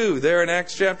 102, there in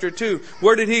Acts chapter 2.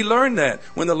 Where did he learn that?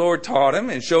 When the Lord taught him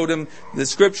and showed him the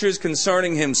Scriptures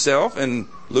concerning Himself in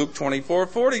Luke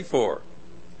 24:44.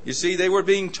 You see, they were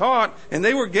being taught and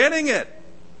they were getting it.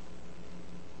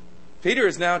 Peter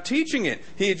is now teaching it.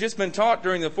 He had just been taught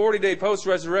during the 40-day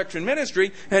post-resurrection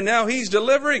ministry, and now he's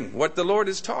delivering what the Lord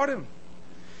has taught him.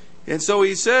 And so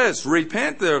he says,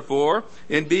 repent therefore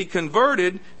and be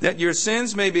converted, that your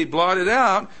sins may be blotted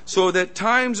out, so that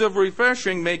times of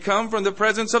refreshing may come from the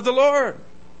presence of the Lord.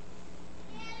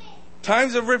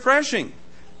 Times of refreshing.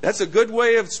 That's a good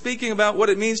way of speaking about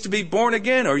what it means to be born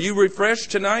again. Are you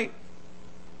refreshed tonight?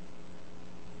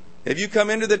 Have you come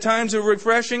into the times of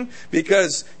refreshing?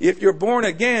 Because if you're born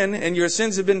again and your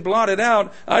sins have been blotted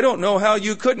out, I don't know how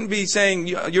you couldn't be saying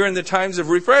you're in the times of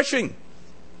refreshing.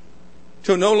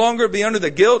 To no longer be under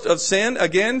the guilt of sin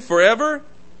again forever?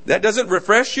 That doesn't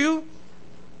refresh you?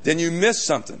 Then you missed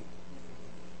something.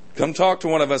 Come talk to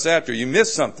one of us after. You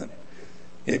missed something.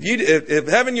 If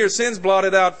having your sins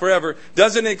blotted out forever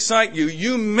doesn't excite you,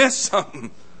 you missed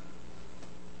something.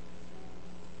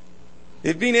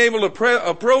 If being able to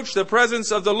approach the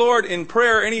presence of the Lord in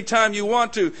prayer anytime you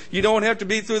want to, you don't have to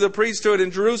be through the priesthood in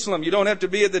Jerusalem. You don't have to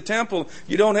be at the temple.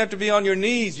 You don't have to be on your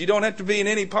knees. You don't have to be in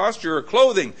any posture or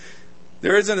clothing.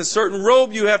 There isn't a certain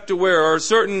robe you have to wear or a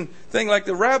certain thing like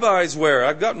the rabbis wear.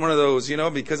 I've got one of those,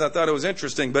 because I thought it was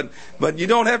interesting. But you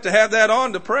don't have to have that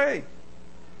on to pray.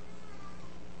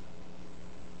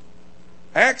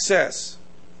 Access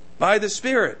by the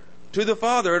Spirit to the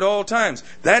Father at all times.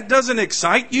 That doesn't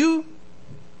excite you?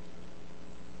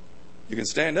 You can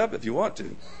stand up if you want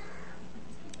to.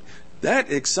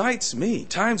 That excites me.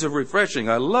 Times of refreshing.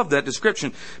 I love that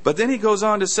description. But then he goes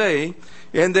on to say,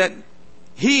 and that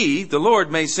He, the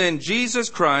Lord, may send Jesus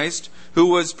Christ, who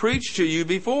was preached to you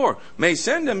before. May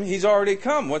send him, he's already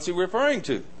come. What's he referring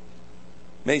to?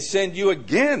 May send you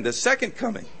again, the second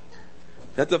coming.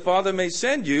 That the Father may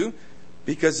send you,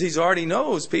 because he's already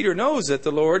knows, Peter knows that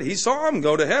the Lord, he saw him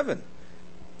go to heaven.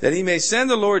 That he may send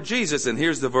the Lord Jesus, and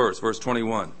here's the verse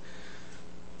 21.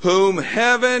 Whom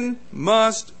heaven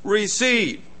must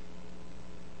receive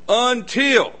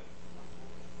until.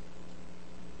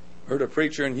 Heard a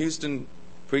preacher in Houston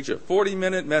preach a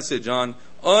 40-minute message on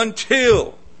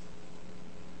until.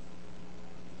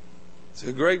 It's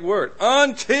a great word.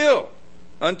 Until.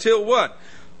 Until what?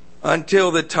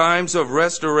 Until the times of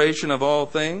restoration of all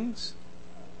things.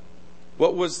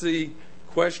 What was the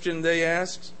question they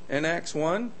asked in Acts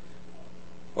 1?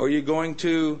 Are you going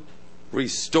to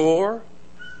restore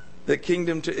the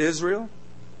kingdom to Israel?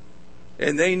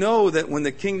 And they know that when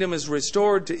the kingdom is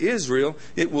restored to Israel,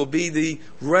 it will be the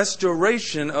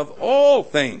restoration of all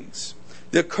things.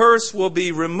 The curse will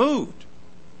be removed.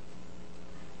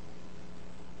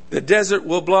 The desert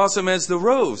will blossom as the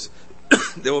rose.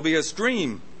 There will be a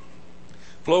stream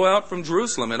flow out from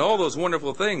Jerusalem, and all those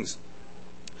wonderful things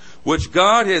which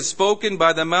God has spoken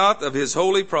by the mouth of his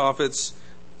holy prophets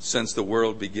since the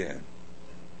world began.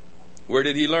 Where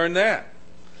did he learn that?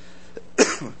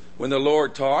 When the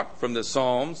Lord taught from the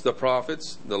Psalms, the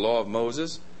prophets, the law of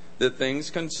Moses, the things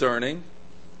concerning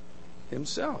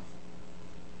himself.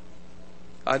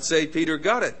 I'd say Peter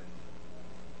got it.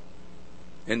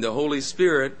 And the Holy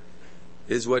Spirit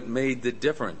is what made the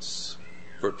difference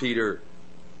for Peter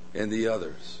and the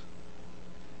others.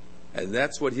 And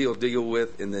that's what he'll deal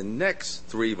with in the next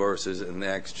 3 verses in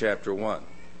Acts chapter 1.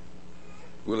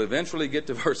 We'll eventually get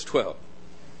to verse 12.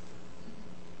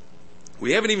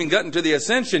 We haven't even gotten to the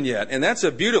ascension yet, and that's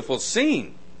a beautiful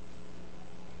scene.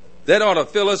 That ought to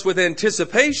fill us with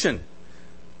anticipation.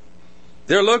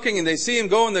 They're looking and they see him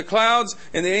go in the clouds,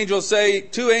 and the angels say,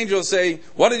 2 angels say,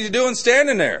 what are you doing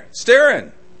standing there?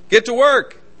 Staring. Get to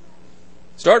work.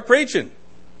 Start preaching.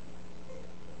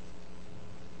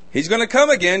 He's going to come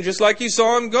again just like you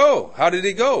saw him go. How did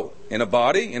he go? In a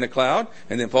body, in a cloud.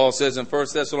 And then Paul says in 1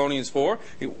 Thessalonians 4,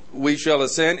 we shall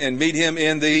ascend and meet him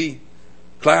in the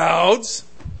clouds.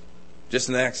 Just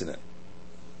an accident.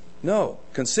 No.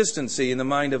 Consistency in the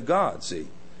mind of God, see.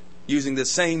 Using the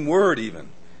same word even.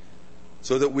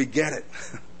 So that we get it.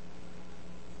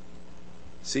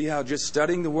 See how just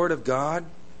studying the Word of God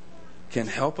can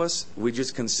help us? We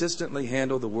just consistently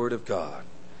handle the Word of God.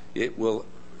 It will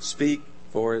speak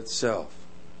for itself.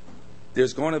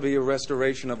 There's going to be a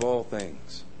restoration of all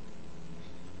things.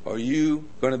 Are you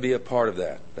going to be a part of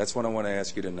that? That's what I want to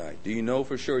ask you tonight. Do you know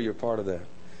for sure you're part of that?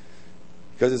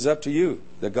 Because it's up to you.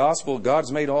 The gospel,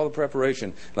 God's made all the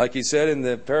preparation. Like he said in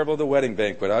the parable of the wedding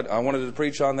banquet. I wanted to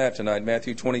preach on that tonight,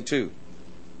 Matthew 22.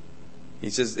 He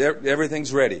says,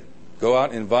 everything's ready. Go out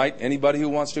and invite anybody who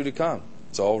wants to come.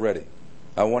 It's all ready.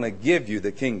 I want to give you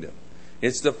the kingdom.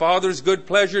 It's the Father's good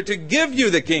pleasure to give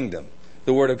you the kingdom,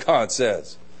 the Word of God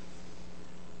says.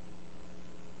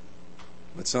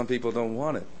 But some people don't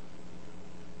want it.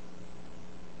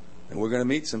 And we're going to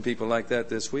meet some people like that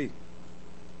this week.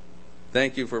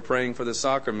 Thank you for praying for the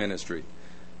soccer ministry.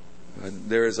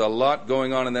 There is a lot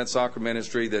going on in that soccer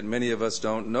ministry that many of us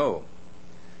don't know.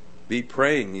 Be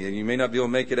praying. You may not be able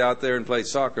to make it out there and play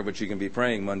soccer, but you can be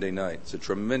praying Monday night. It's a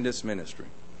tremendous ministry.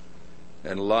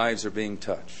 And lives are being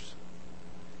touched.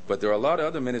 But there are a lot of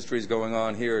other ministries going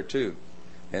on here too.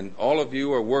 And all of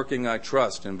you are working, I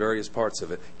trust, in various parts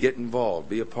of it. Get involved.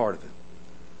 Be a part of it.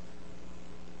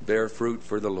 Bear fruit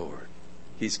for the Lord.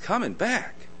 He's coming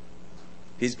back.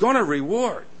 He's going to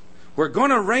reward. We're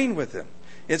going to reign with Him.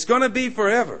 It's going to be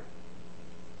forever.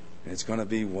 It's going to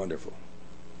be wonderful.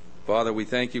 Father, we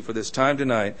thank You for this time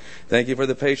tonight. Thank You for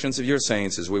the patience of Your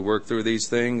saints as we work through these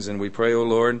things. And we pray, O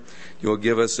Lord, You'll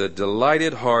give us a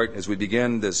delighted heart as we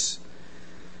begin this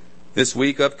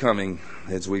week upcoming,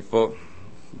 as we fold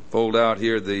out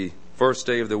here the first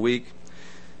day of the week.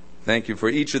 Thank You for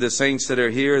each of the saints that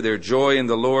are here, their joy in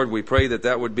the Lord. We pray that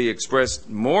that would be expressed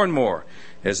more and more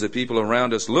as the people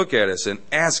around us look at us and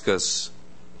ask us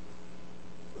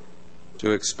to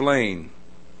explain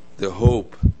the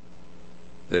hope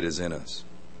that is in us.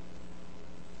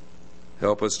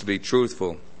 Help us to be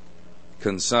truthful,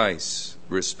 concise,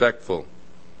 respectful,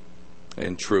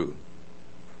 and true.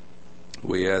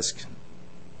 We ask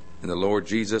in the Lord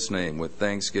Jesus' name with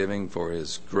thanksgiving for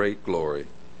His great glory.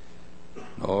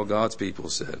 All God's people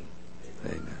said,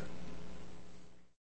 Amen.